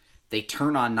penthouse, they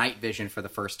turn on night vision for the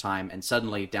first time, and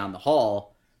suddenly down the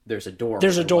hall, there's a door.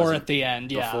 There's a door at the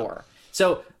end, yeah. Before.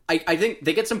 So I think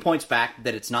they get some points back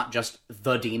that it's not just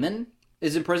the demon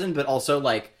is in prison, but also,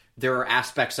 like, there are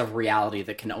aspects of reality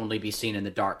that can only be seen in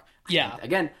the dark. Yeah.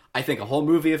 Again, I think a whole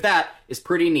movie of that is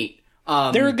pretty neat.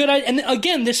 They're a good idea. And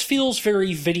again, this feels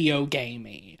very video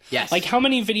gamey. Yes. Like, how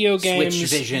many video games? Switch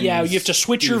visions, yeah, you have to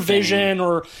switch your vision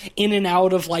or in and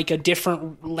out of, like,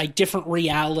 different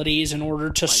realities in order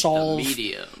to solve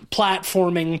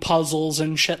platforming puzzles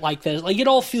and shit like this. Like, it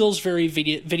all feels very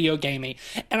video gamey.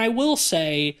 And I will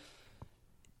say,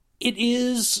 it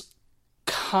is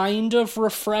kind of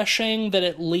refreshing that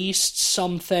at least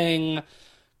something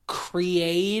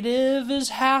creative is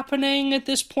happening at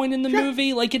this point in the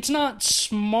movie. Like, it's not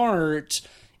smart.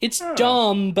 It's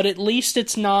dumb, but at least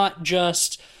it's not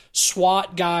just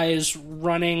SWAT guys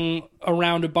running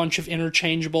around a bunch of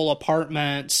interchangeable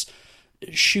apartments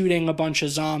shooting a bunch of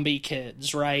zombie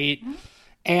kids, right? Mm-hmm.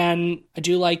 And I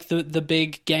do like the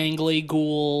big gangly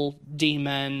ghoul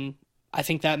demon. I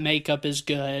think that makeup is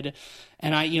good.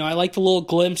 And I like the little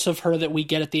glimpse of her that we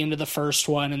get at the end of the first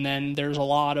one, and then there's a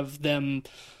lot of them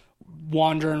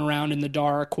wandering around in the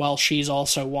dark while she's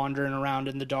also wandering around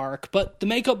in the dark. But the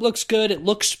makeup looks good. It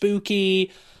looks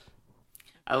spooky.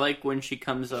 I like when she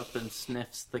comes up and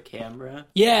sniffs the camera.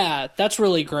 Yeah, that's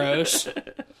really gross.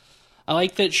 I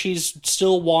like that she's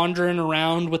still wandering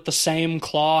around with the same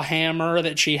claw hammer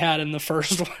that she had in the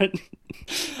first one.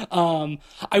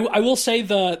 I will say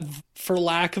for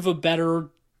lack of a better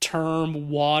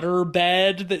term, water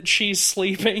bed that she's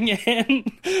sleeping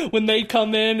in when they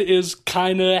come in is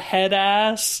kind of head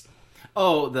ass.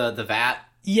 Oh, the vat?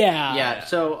 Yeah.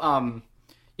 So,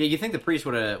 you think the priest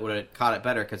would have caught it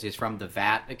better because he's from the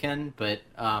Vatican, but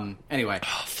anyway.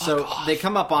 So off. They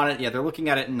come up on it. Yeah, they're looking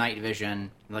at it in night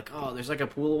vision. Like, oh, there's like a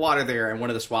pool of water there, and one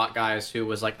of the SWAT guys who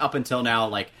was like up until now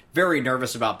like very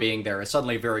nervous about being there is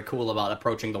suddenly very cool about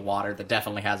approaching the water that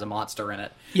definitely has a monster in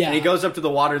it. Yeah, and he goes up to the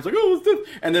water. He's like, oh, what's this?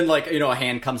 And then like a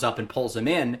hand comes up and pulls him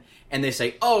in, and they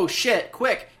say, oh shit,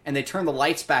 quick! And they turn the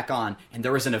lights back on, and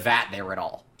there isn't a vat there at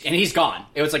all. And he's gone.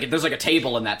 It was like there's like a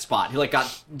table in that spot. He like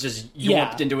got just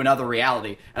yoinked into another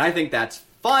reality, and I think that's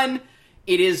fun.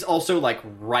 It is also like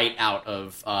right out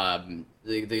of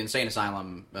the Insane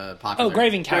Asylum popular. Oh,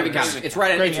 Grave Encounters. It's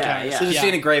right at Grave Encounters. There's a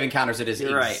scene in Grave Encounters that is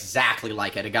exactly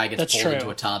like it. A guy gets pulled into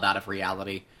a tub out of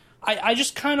reality. I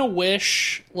just kind of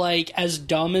wish, like, as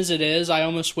dumb as it is, I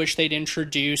almost wish they'd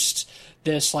introduced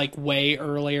this like way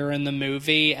earlier in the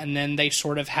movie, and then they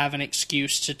sort of have an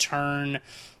excuse to turn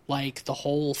like the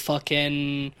whole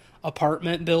fucking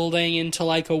apartment building into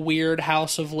like a weird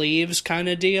House of Leaves kind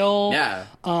of deal. Yeah.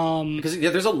 Because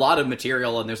there's a lot of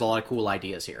material and there's a lot of cool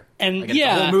ideas here. And like, the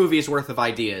whole movie's worth of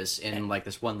ideas in like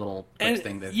this one little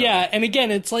thing. Yeah, and again,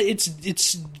 it's like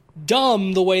it's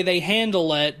dumb the way they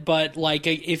handle it, but like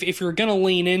if you're gonna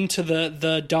lean into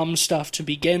the dumb stuff to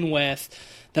begin with,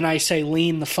 then I say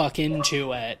lean the fuck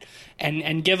into it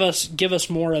and give us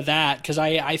more of that, because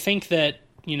I think that,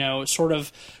 sort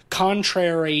of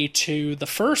contrary to the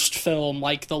first film,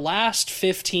 like the last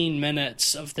 15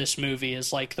 minutes of this movie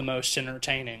is like the most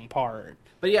entertaining part.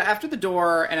 But yeah, after the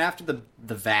door and after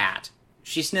the vat,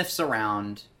 she sniffs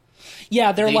around.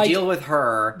 Yeah, they deal with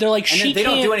her. They're like, and they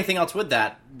don't do anything else with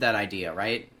that idea,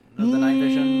 right? Of the night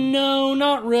vision. No,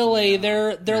 not really.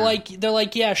 No. They're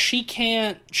like, yeah, she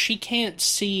can't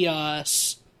see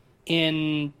us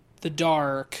in the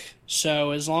dark.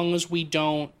 So as long as we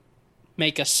don't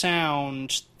make a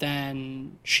sound,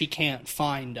 then she can't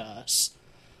find us.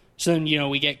 So then,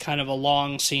 we get kind of a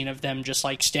long scene of them just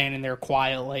like standing there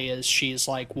quietly as she's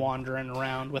like wandering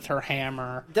around with her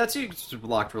hammer. That's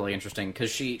locked really interesting,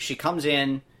 because she comes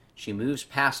in, she moves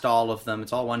past all of them,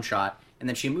 it's all one shot, and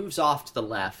then she moves off to the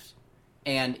left,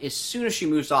 and as soon as she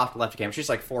moves off to the left of camera, she's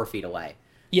like 4 feet away.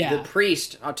 Yeah. The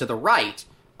priest to the right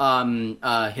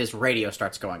his radio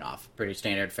starts going off. Pretty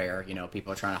standard fare.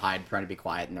 People are trying to hide, trying to be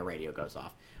quiet, and the radio goes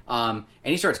off. And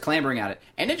he starts clambering at it,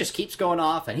 and it just keeps going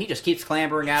off, and he just keeps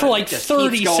clambering at it. For like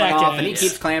 30 seconds. Off, and he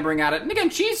keeps clambering at it. And again,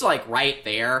 she's like right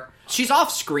there. She's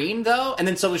off screen though, and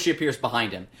then suddenly she appears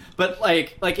behind him. But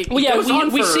it goes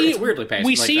on it's weirdly paced.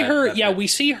 We see her. We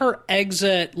see her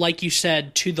exit, like you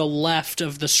said, to the left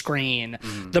of the screen.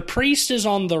 Mm. The priest is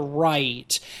on the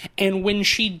right, and when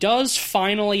she does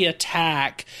finally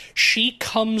attack, she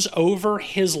comes over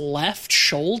his left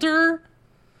shoulder.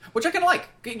 Which I kind of like.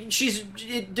 She's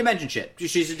dimension shit.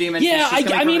 She's a demon. Yeah, I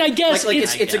guess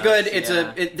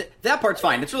that part's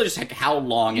fine. It's really just like how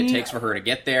long it takes for her to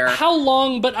get there. How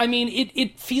long? But I mean,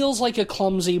 it feels like a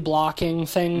clumsy blocking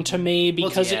thing to me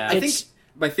because I think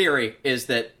my theory is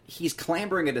that he's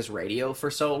clambering at his radio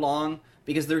for so long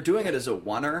because they're doing it as a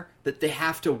oneer that they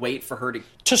have to wait for her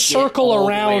to circle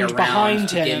around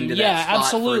behind him. Yeah,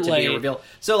 absolutely. For it to be a reveal.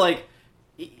 So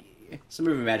some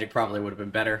movie magic probably would have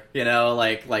been better,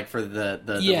 for the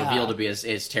reveal to be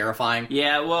as terrifying.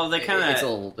 Yeah, well, they kind of it's a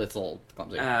little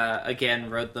clumsy. Again,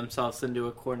 wrote themselves into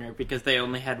a corner because they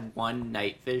only had one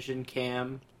night vision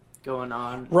cam going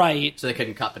on, right? So they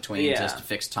couldn't cut between just to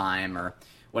fix time or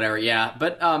whatever. Yeah,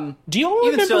 but do y'all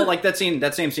remember? Even still,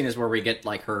 that same scene is where we get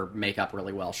her makeup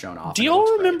really well shown off. Do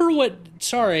y'all remember great.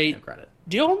 Sorry. No credit.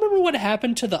 Do y'all remember what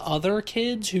happened to the other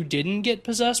kids who didn't get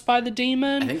possessed by the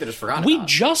demon? I think they just forgot. We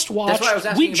just watched. That's what I was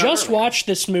asking about earlier. Watched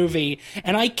this movie,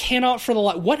 and I cannot for the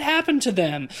life. What happened to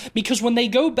them? Because when they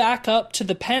go back up to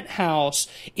the penthouse,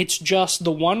 it's just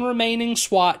the one remaining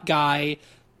SWAT guy,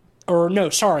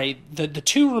 the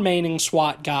two remaining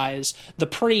SWAT guys, the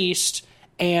priest,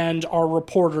 and our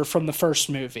reporter from the first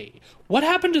movie. What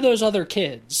happened to those other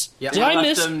kids? Yeah. Did I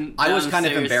miss? I was kind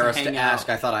of embarrassed to ask.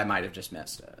 I thought I might have just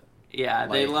missed it. Yeah,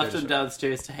 they left him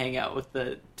downstairs to hang out with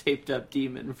the taped up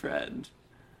demon friend.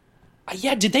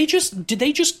 Yeah, did they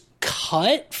just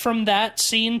cut from that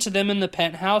scene to them in the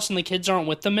penthouse and the kids aren't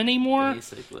with them anymore?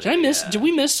 Basically, did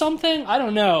we miss something? I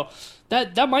don't know.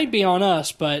 That might be on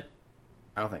us, but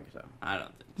I don't think so. I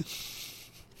don't think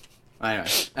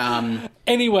so.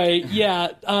 Anyway,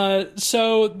 yeah.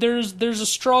 So there's a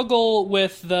struggle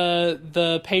with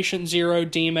the patient zero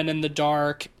demon in the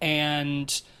dark,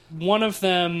 and one of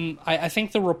them, I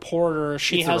think the reporter,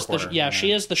 she has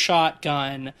the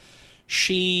shotgun.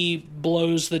 She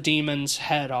blows the demon's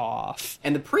head off.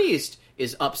 And the priest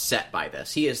is upset by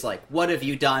this. He is like, "What have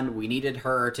you done? We needed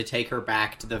her to take her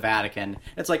back to the Vatican."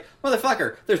 It's like,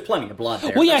 motherfucker, there's plenty of blood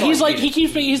there. Well, yeah, he's like,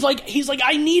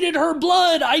 I needed her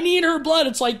blood. I need her blood.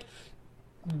 It's like,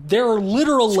 there are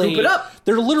literally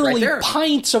right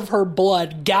pints of her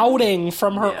blood gouting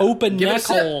from her open neck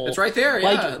hole. It's right there.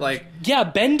 Yeah,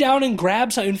 bend down and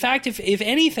grab some. In fact, if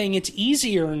anything, it's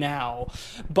easier now.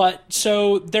 But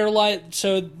so they're like,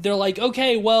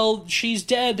 okay, well, she's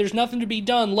dead. There's nothing to be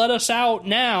done. Let us out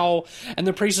now. And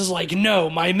the priest is like,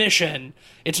 no, my mission.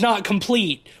 It's not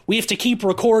complete. We have to keep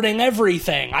recording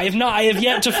everything. I have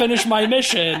yet to finish my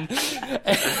mission.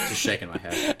 Just shaking my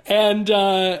head. And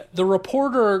the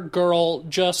reporter girl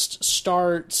just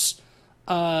starts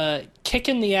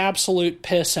kicking the absolute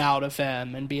piss out of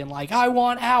him and being like, I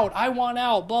want out,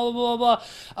 blah, blah, blah, blah.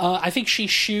 I think she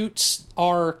shoots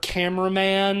our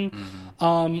cameraman.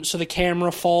 Mm-hmm. So the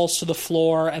camera falls to the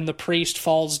floor and the priest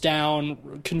falls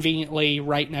down conveniently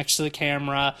right next to the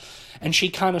camera. And she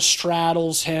kind of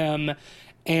straddles him,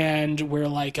 and we're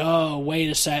like, oh,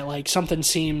 wait a sec, like, something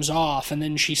seems off. And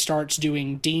then she starts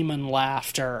doing demon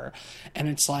laughter, and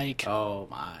it's like, oh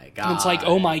my god. And it's like,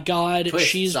 oh my god,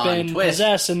 she's been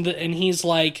possessed. And he's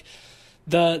like,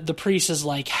 the priest is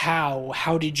like,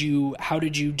 how did you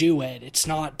do it? It's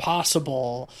not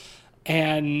possible.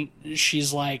 And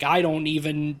she's like,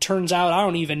 turns out I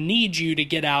don't even need you to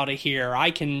get out of here.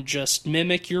 I can just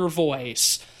mimic your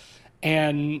voice.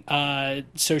 And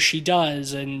so she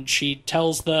does, and she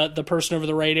tells the person over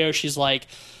the radio, she's like,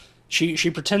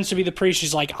 she pretends to be the priest.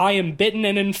 She's like, I am bitten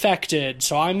and infected,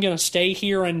 so I'm going to stay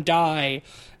here and die.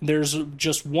 There's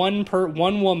just one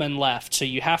woman left, so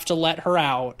you have to let her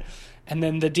out. And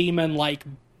then the demon, like,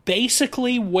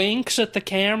 basically winks at the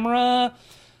camera.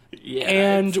 Yeah,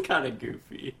 and it's kind of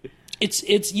goofy.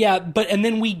 And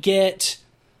then we get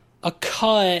a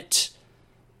cut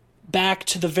back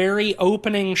to the very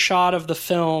opening shot of the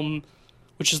film,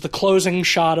 which is the closing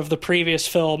shot of the previous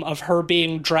film, of her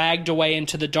being dragged away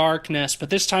into the darkness. But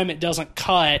this time it doesn't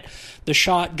cut. The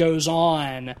shot goes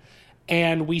on,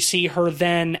 and we see her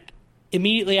then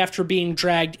immediately after being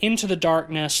dragged into the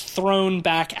darkness, thrown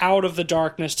back out of the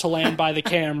darkness to land by the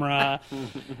camera,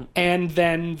 and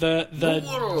then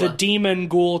the demon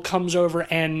ghoul comes over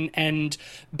and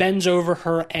bends over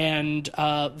her and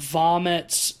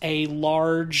vomits a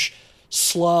large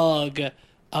slug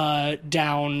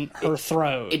down her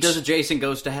throat. It does a Jason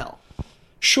Goes to Hell.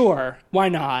 Sure, why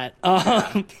not?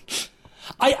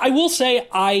 I will say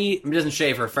It doesn't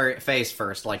shave her face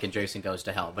first like in Jason Goes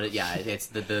to Hell, but it's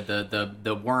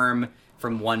the worm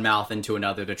from one mouth into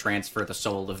another to transfer the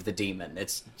soul of the demon.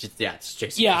 It's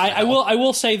Jason. Yeah, I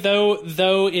will say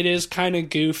though it is kind of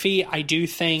goofy. I do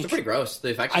think it's pretty gross. The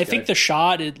effects. I think the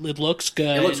shot it looks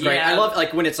good. It looks great. Yeah. I love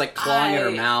like when it's like clawing at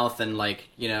her mouth and like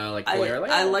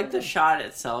I like the shot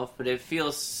itself, but it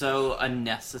feels so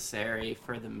unnecessary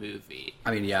for the movie.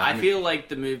 I mean, yeah. I feel like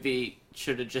the movie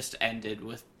should have just ended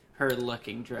with her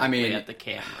looking directly at the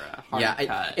camera.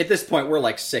 At this point, we're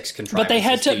like 6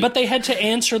 contrivances. But they had to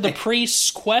answer the priest's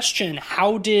question.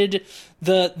 How did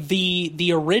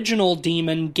the original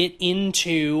demon get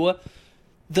into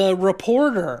the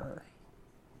reporter?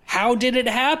 How did it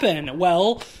happen?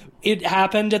 Well, it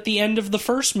happened at the end of the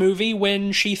first movie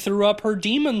when she threw up her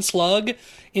demon slug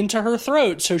into her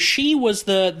throat. So she was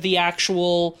the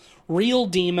actual real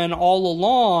demon all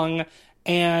along.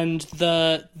 And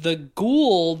the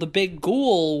ghoul, the big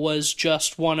ghoul, was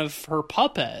just one of her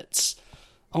puppets.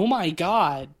 Oh my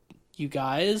god, you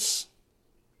guys.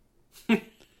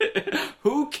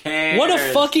 Who cares? What a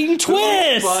fucking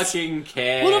twist! Who fucking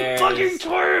cares? What a fucking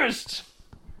twist!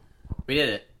 We did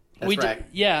it. That's Wreck.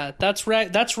 Yeah, that's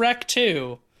Wreck. That's Wreck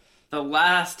 2. The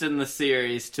last in the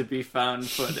series to be found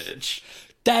footage.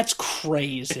 That's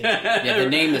crazy. Yeah, the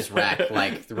name is Wreck,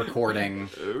 like the recording.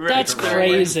 That's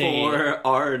crazy. 4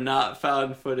 are not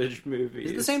found footage movies.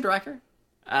 Is it the same director?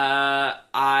 I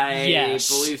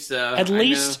believe so.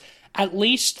 At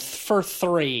least for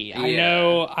 3.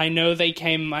 Yeah. I know they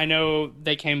came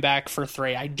back for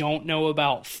 3. I don't know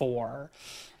about 4.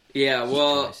 Yeah,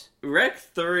 well, Wreck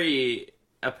 3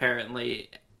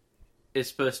 apparently is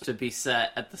supposed to be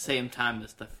set at the same time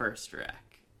as the first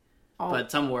Wreck, but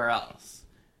somewhere else.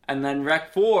 And then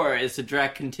Wreck 4 is a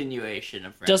direct continuation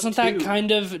of Wreck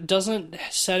 2. Doesn't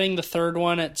setting the third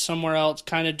one at somewhere else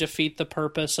kind of defeat the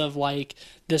purpose of like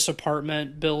this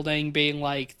apartment building being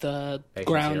like the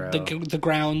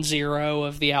ground zero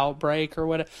of the outbreak or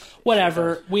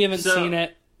whatever. We haven't seen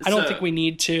it. I don't think we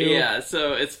need to. Yeah,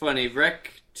 so it's funny.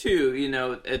 Wreck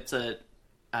 2, it's a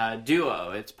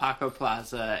duo. It's Paco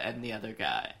Plaza and the other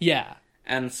guy. Yeah.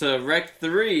 And so Wreck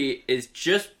 3 is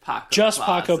just Paco Plaza. Just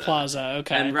Paco Plaza,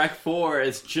 okay. And Wreck 4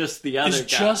 is just the other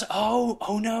guy.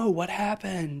 Oh no, what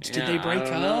happened? Did they break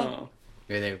up?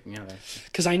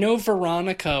 Because I know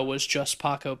Veronica was just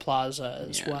Paco Plaza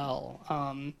as well,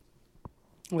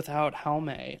 without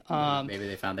Jaume. Maybe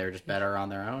they found they were just better on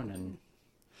their own. And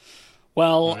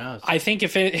well, I think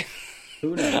if it...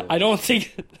 Who knows? I don't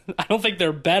think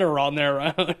they're better on their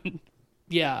own.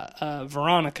 Yeah,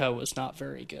 Veronica was not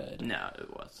very good. No,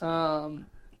 it wasn't.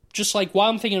 Just like while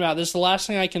I'm thinking about this, the last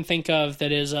thing I can think of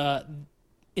that is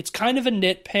it's kind of a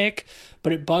nitpick,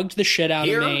 but it bugged the shit out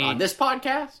of me. Here on this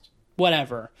podcast?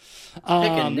 Whatever.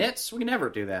 Picking nits? We never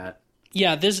do that.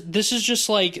 Yeah, this is just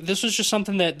like this was just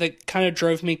something that kind of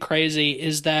drove me crazy.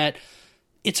 Is that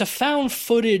it's a found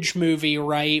footage movie,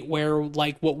 right? Where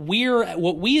like what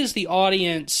we as the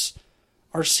audience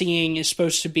are seeing is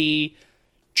supposed to be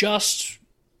just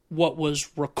what was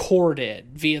recorded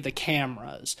via the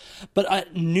cameras. But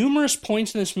at numerous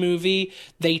points in this movie,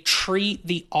 they treat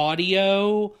the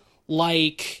audio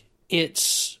like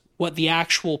it's what the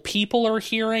actual people are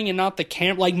hearing and not the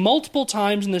camera. Like multiple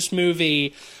times in this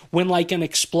movie, when like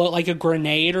like a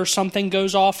grenade or something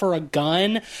goes off or a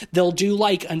gun, they'll do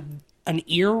like an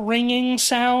ear ringing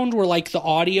sound where like the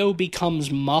audio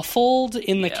becomes muffled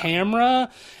in the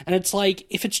camera. And it's like,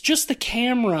 if it's just the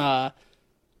camera,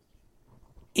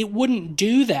 it wouldn't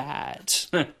do that.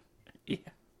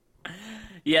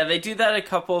 Yeah, they do that a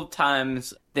couple of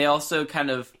times. They also kind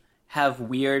of have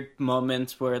weird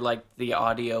moments where, like, the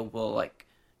audio will, like,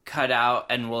 cut out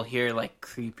and we'll hear, like,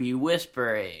 creepy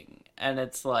whispering. And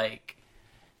it's like...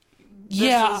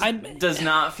 does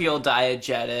not feel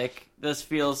diegetic. This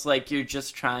feels like you're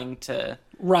just trying to...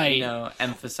 Right.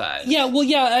 Emphasize. Yeah, well,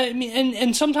 yeah, I mean,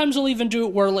 and sometimes they'll even do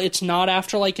it where it's not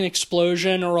after, like, an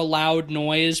explosion or a loud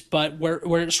noise, but where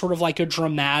it's sort of like a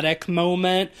dramatic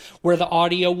moment where the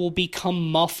audio will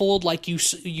become muffled, like you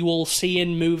will see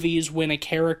in movies when a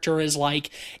character is,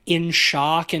 like, in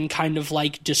shock and kind of,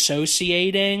 like,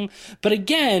 dissociating. But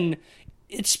again,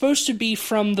 it's supposed to be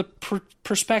from the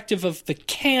perspective of the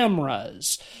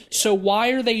cameras. So why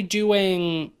are they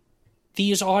doing...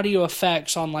 these audio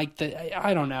effects on like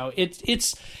I don't know.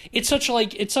 It's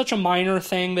such a minor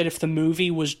thing that if the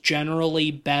movie was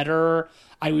generally better,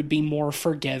 I would be more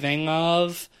forgiving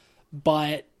of,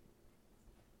 but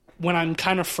when I'm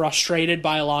kind of frustrated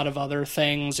by a lot of other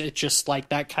things, it just like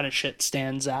that kind of shit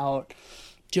stands out.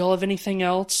 Do y'all have anything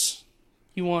else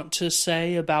you want to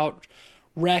say about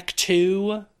Rec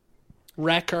 2?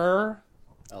 Wrecker?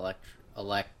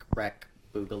 Wreck,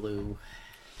 Boogaloo.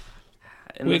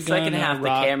 In the second half, the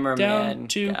cameraman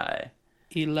guy.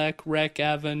 Rec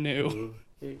Avenue.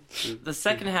 The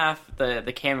second half,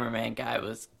 the cameraman guy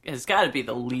has got to be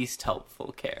the least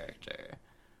helpful character.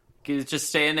 He's just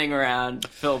standing around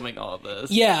filming all this.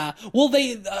 Yeah. Well,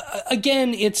 they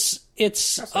again, it's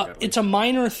a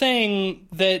minor thing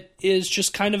that is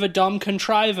just kind of a dumb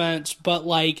contrivance, but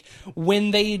like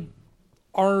when they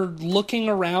are looking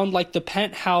around like the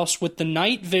penthouse with the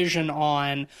night vision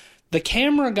on, the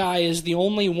camera guy is the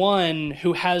only one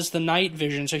who has the night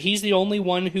vision, so he's the only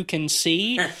one who can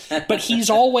see, but he's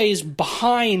always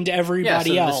behind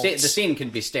everybody else. The scene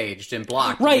can be staged and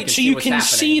blocked. Right, so you can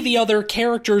see the other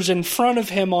characters in front of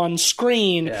him on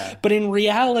screen, but in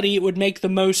reality it would make the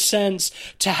most sense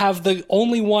to have the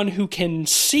only one who can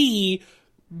see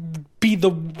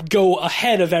go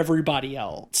ahead of everybody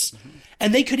else. Mm-hmm.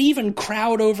 And they could even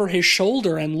crowd over his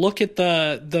shoulder and look at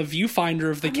the viewfinder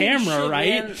of the camera,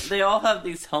 right? Man, they all have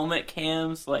these helmet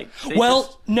cams,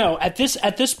 no. At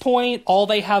this point, all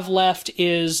they have left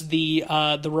is the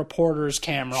reporter's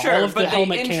camera. Sure, all of but the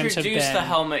helmet they cams have introduced been the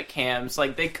helmet cams.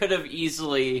 Like they could have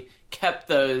easily kept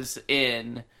those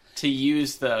in to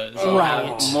use those,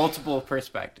 right? Multiple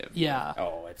perspectives. Yeah.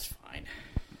 Oh, it's fine.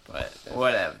 But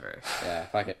whatever. Yeah,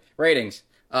 fuck it. Ratings.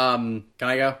 Can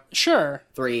I go? Sure.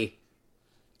 3.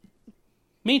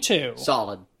 Me too.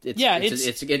 Solid.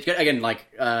 It's good. Again, like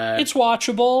it's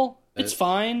watchable. It's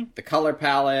fine. The color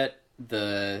palette.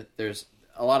 There's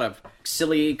a lot of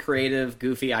silly, creative,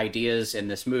 goofy ideas in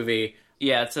this movie.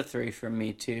 Yeah, it's a 3 from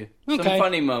me too. Okay. Some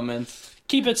funny moments.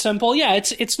 Keep it simple. Yeah,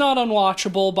 it's not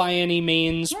unwatchable by any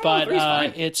means, but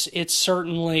it's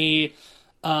certainly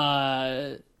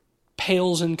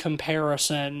pales in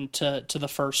comparison to the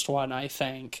first one, I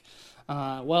think.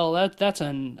 That's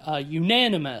a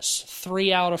unanimous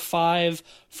 3 out of 5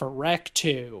 for Rec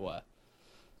 2.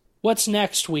 What's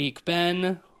next week,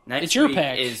 Ben? It's your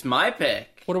pick. Is my pick.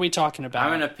 What are we talking about?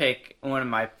 I'm going to pick one of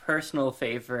my personal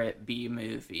favorite B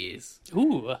movies.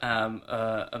 Ooh.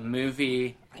 A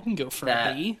movie I can go for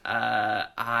that a B.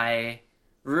 I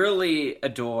really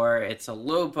adore. It's a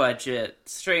low-budget,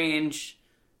 strange,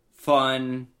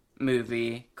 fun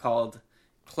movie called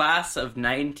Class of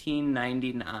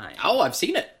 1999. Oh, I've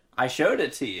seen it. I showed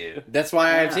it to you. That's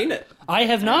why I've seen it. I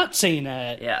have not seen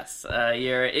it. Yes,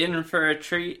 you're in for a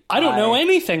treat. I don't know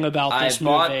anything about this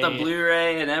movie. I bought the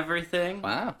Blu-ray and everything.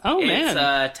 Wow. Oh, man.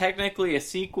 It's technically a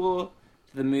sequel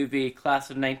to the movie Class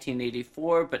of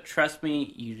 1984, but trust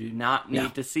me, you do not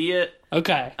need to see it.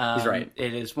 Okay. He's right.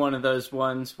 It is one of those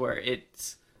ones where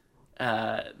it's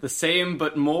the same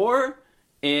but more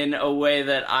in a way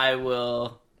that I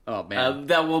will... Oh, man.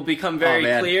 That will become very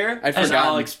clear as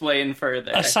I'll explain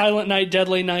further. A Silent Night,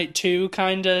 Deadly Night 2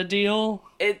 kind of deal?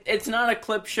 It's not a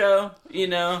clip show,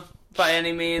 by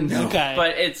any means. No. Okay.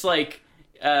 But it's like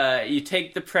you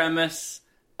take the premise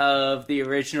of the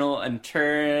original and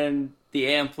turn the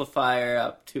amplifier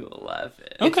up to 11.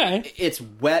 Okay. It's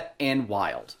wet and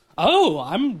wild. Oh,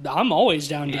 I'm always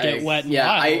down to get wet and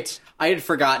wild. I had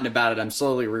forgotten about it. I'm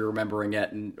slowly re-remembering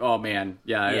it, and oh man,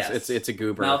 it's a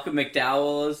goober. Malcolm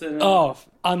McDowell is in it. Oh,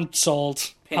 I'm sold.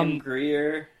 Pam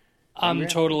Grier. I'm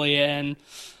totally in.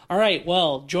 All right,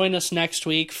 well, join us next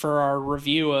week for our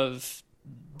review of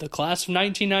the Class of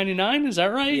 1999. Is that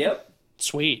right? Yep.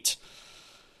 Sweet.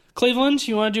 Cleveland,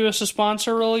 you want to do us a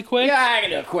sponsor really quick? Yeah, I can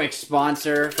do a quick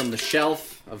sponsor from the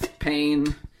shelf of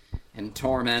pain and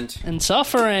torment and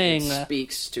suffering. It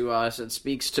speaks to us. It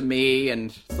speaks to me,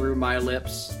 and through my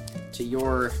lips to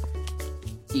your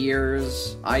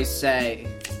ears, I say,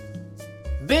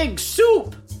 Big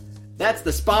Soup! That's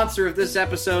the sponsor of this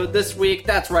episode this week.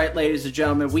 That's right, ladies and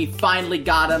gentlemen. We finally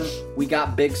got him. We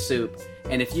got Big Soup.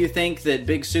 And if you think that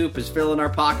Big Soup is filling our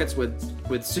pockets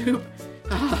with soup,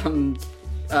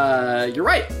 you're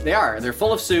right. They are. They're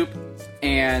full of soup,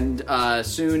 and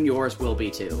soon yours will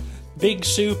be too. Big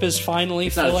Soup is finally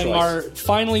filling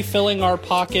our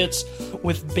pockets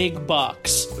with big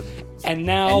bucks. And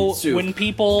now when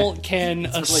people can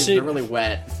they're really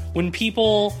wet. When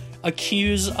people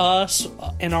accuse us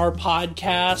in our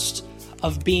podcast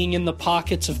of being in the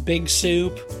pockets of Big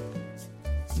Soup,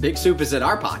 Big Soup is in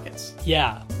our pockets.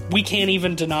 Yeah. we can't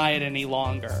even deny it any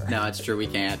longer. No, it's true. We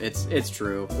can't. It's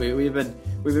true. We've been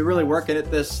really working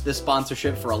at this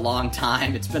sponsorship for a long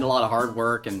time. It's been a lot of hard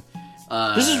work, and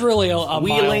this is really a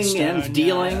wheeling milestone, and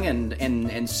dealing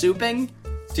and souping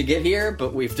to get here,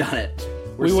 but we've done it.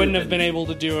 We wouldn't have been able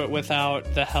to do it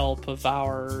without the help of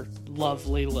our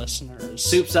lovely listeners.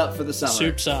 Soups up for the summer.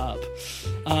 Soups up.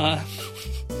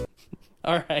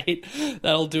 All right,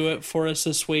 that'll do it for us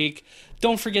this week.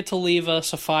 Don't forget to leave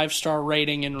us a 5-star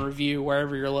rating and review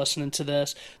wherever you're listening to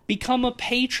this. Become a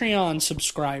Patreon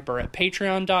subscriber at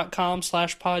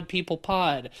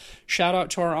patreon.com/podpeoplepod. Shout out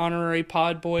to our honorary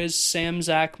pod boys, Sam,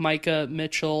 Zach, Micah,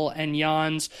 Mitchell, and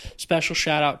Jans. Special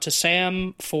shout out to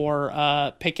Sam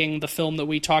for picking the film that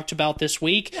we talked about this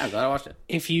week. Yeah, I'm glad I watched it.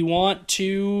 If you want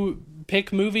to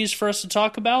pick movies for us to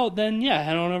talk about, then yeah,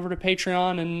 head on over to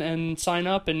Patreon and sign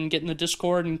up and get in the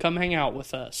Discord and come hang out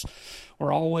with us.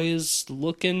 We're always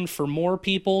looking for more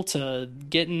people to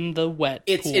get in the wet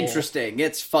It's pool. interesting.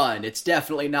 It's fun. It's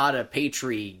definitely not a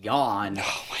Patreon.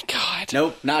 Oh my god.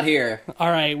 Nope, not here. All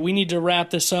right, we need to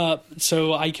wrap this up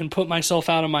so I can put myself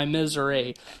out of my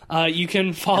misery. You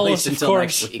can follow At least us, of until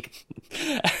course. next week.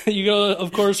 You go,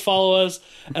 of course, follow us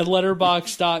at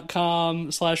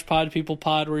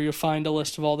letterboxd.com/podpeoplepod, where you'll find a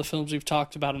list of all the films we've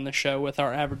talked about in the show with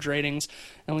our average ratings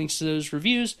and links to those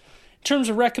reviews. In terms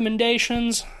of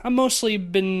recommendations, I've mostly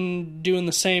been doing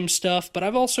the same stuff, but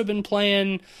I've also been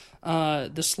playing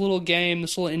this little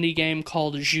indie game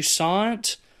called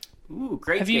Jusant. Ooh,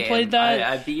 great Have game. you played that?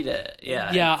 I beat it.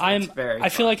 Yeah. Yeah, it's very I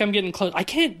feel fun. like I'm getting close.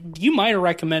 You might have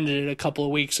recommended it a couple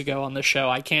of weeks ago on the show.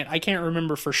 I can't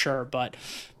remember for sure, but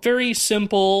very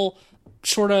simple,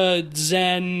 sort of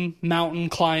zen mountain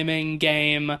climbing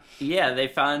game. Yeah, they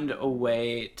found a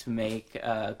way to make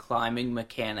climbing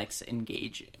mechanics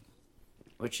engaging,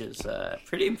 which is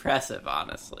pretty impressive,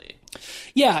 honestly.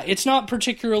 Yeah, it's not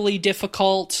particularly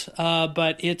difficult,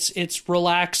 but it's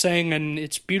relaxing and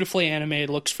it's beautifully animated.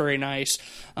 Looks very nice.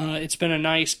 It's been a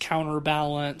nice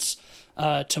counterbalance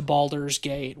to Baldur's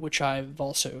Gate, which I've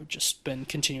also just been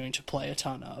continuing to play a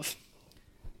ton of.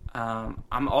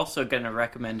 I'm also going to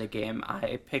recommend a game.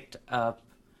 I picked up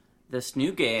this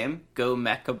new game, Go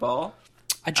Mecha Ball.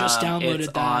 I just downloaded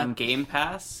it's that. on Game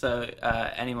Pass, so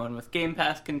anyone with Game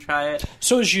Pass can try it.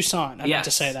 So is Jusant. I meant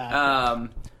to say that.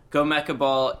 Go Mecha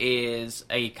Ball is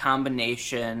a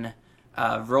combination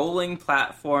rolling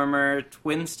platformer,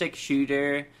 twin-stick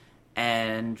shooter,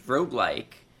 and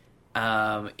roguelike.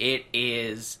 It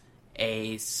is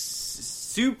a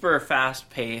super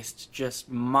fast-paced, just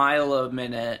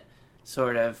mile-a-minute,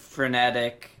 sort of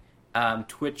frenetic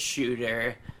twitch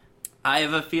shooter. I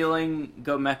have a feeling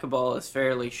Go Mecha Ball is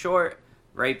fairly short.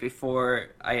 Right before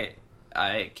I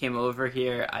came over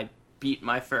here, I beat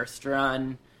my first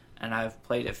run, and I've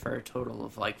played it for a total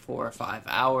of like 4 or 5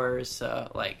 hours.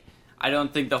 So, I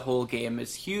don't think the whole game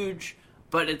is huge,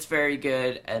 but it's very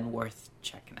good and worth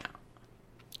checking out.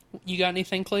 You got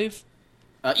anything, Cleve?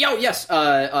 Yes.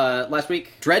 Last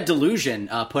week, Dread Delusion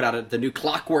put out the new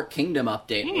Clockwork Kingdom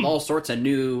update with all sorts of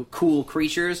new cool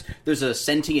creatures. There's a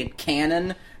sentient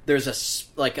cannon. There's a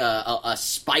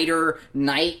spider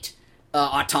knight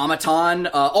automaton.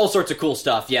 All sorts of cool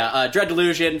stuff. Yeah, Dread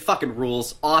Delusion fucking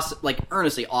rules. Awesome,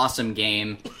 earnestly awesome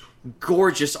game.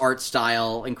 Gorgeous art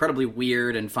style, incredibly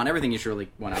weird and fun. Everything you should really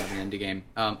want out of an indie game.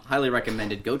 Highly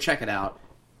recommended. Go check it out.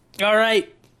 All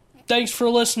right. Thanks for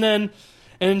listening.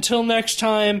 And until next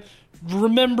time,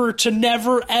 remember to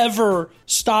never, ever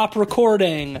stop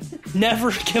recording. Never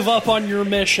give up on your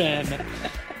mission.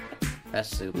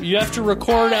 Best soup. You have to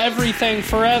record everything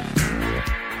forever.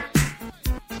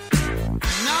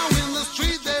 Now in the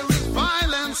street there is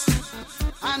violence,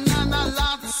 and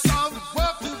lots of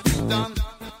work to be done.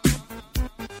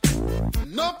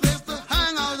 No place to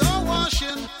hang out or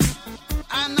washing,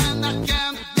 and a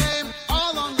camp game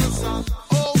all on the sun.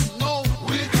 Oh no,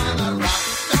 we're gonna rock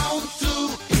down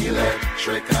to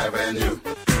Electric Avenue,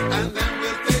 and then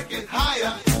we'll take it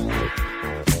higher.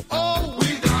 Oh,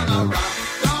 we're gonna rock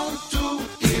down to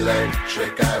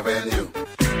Electric Avenue.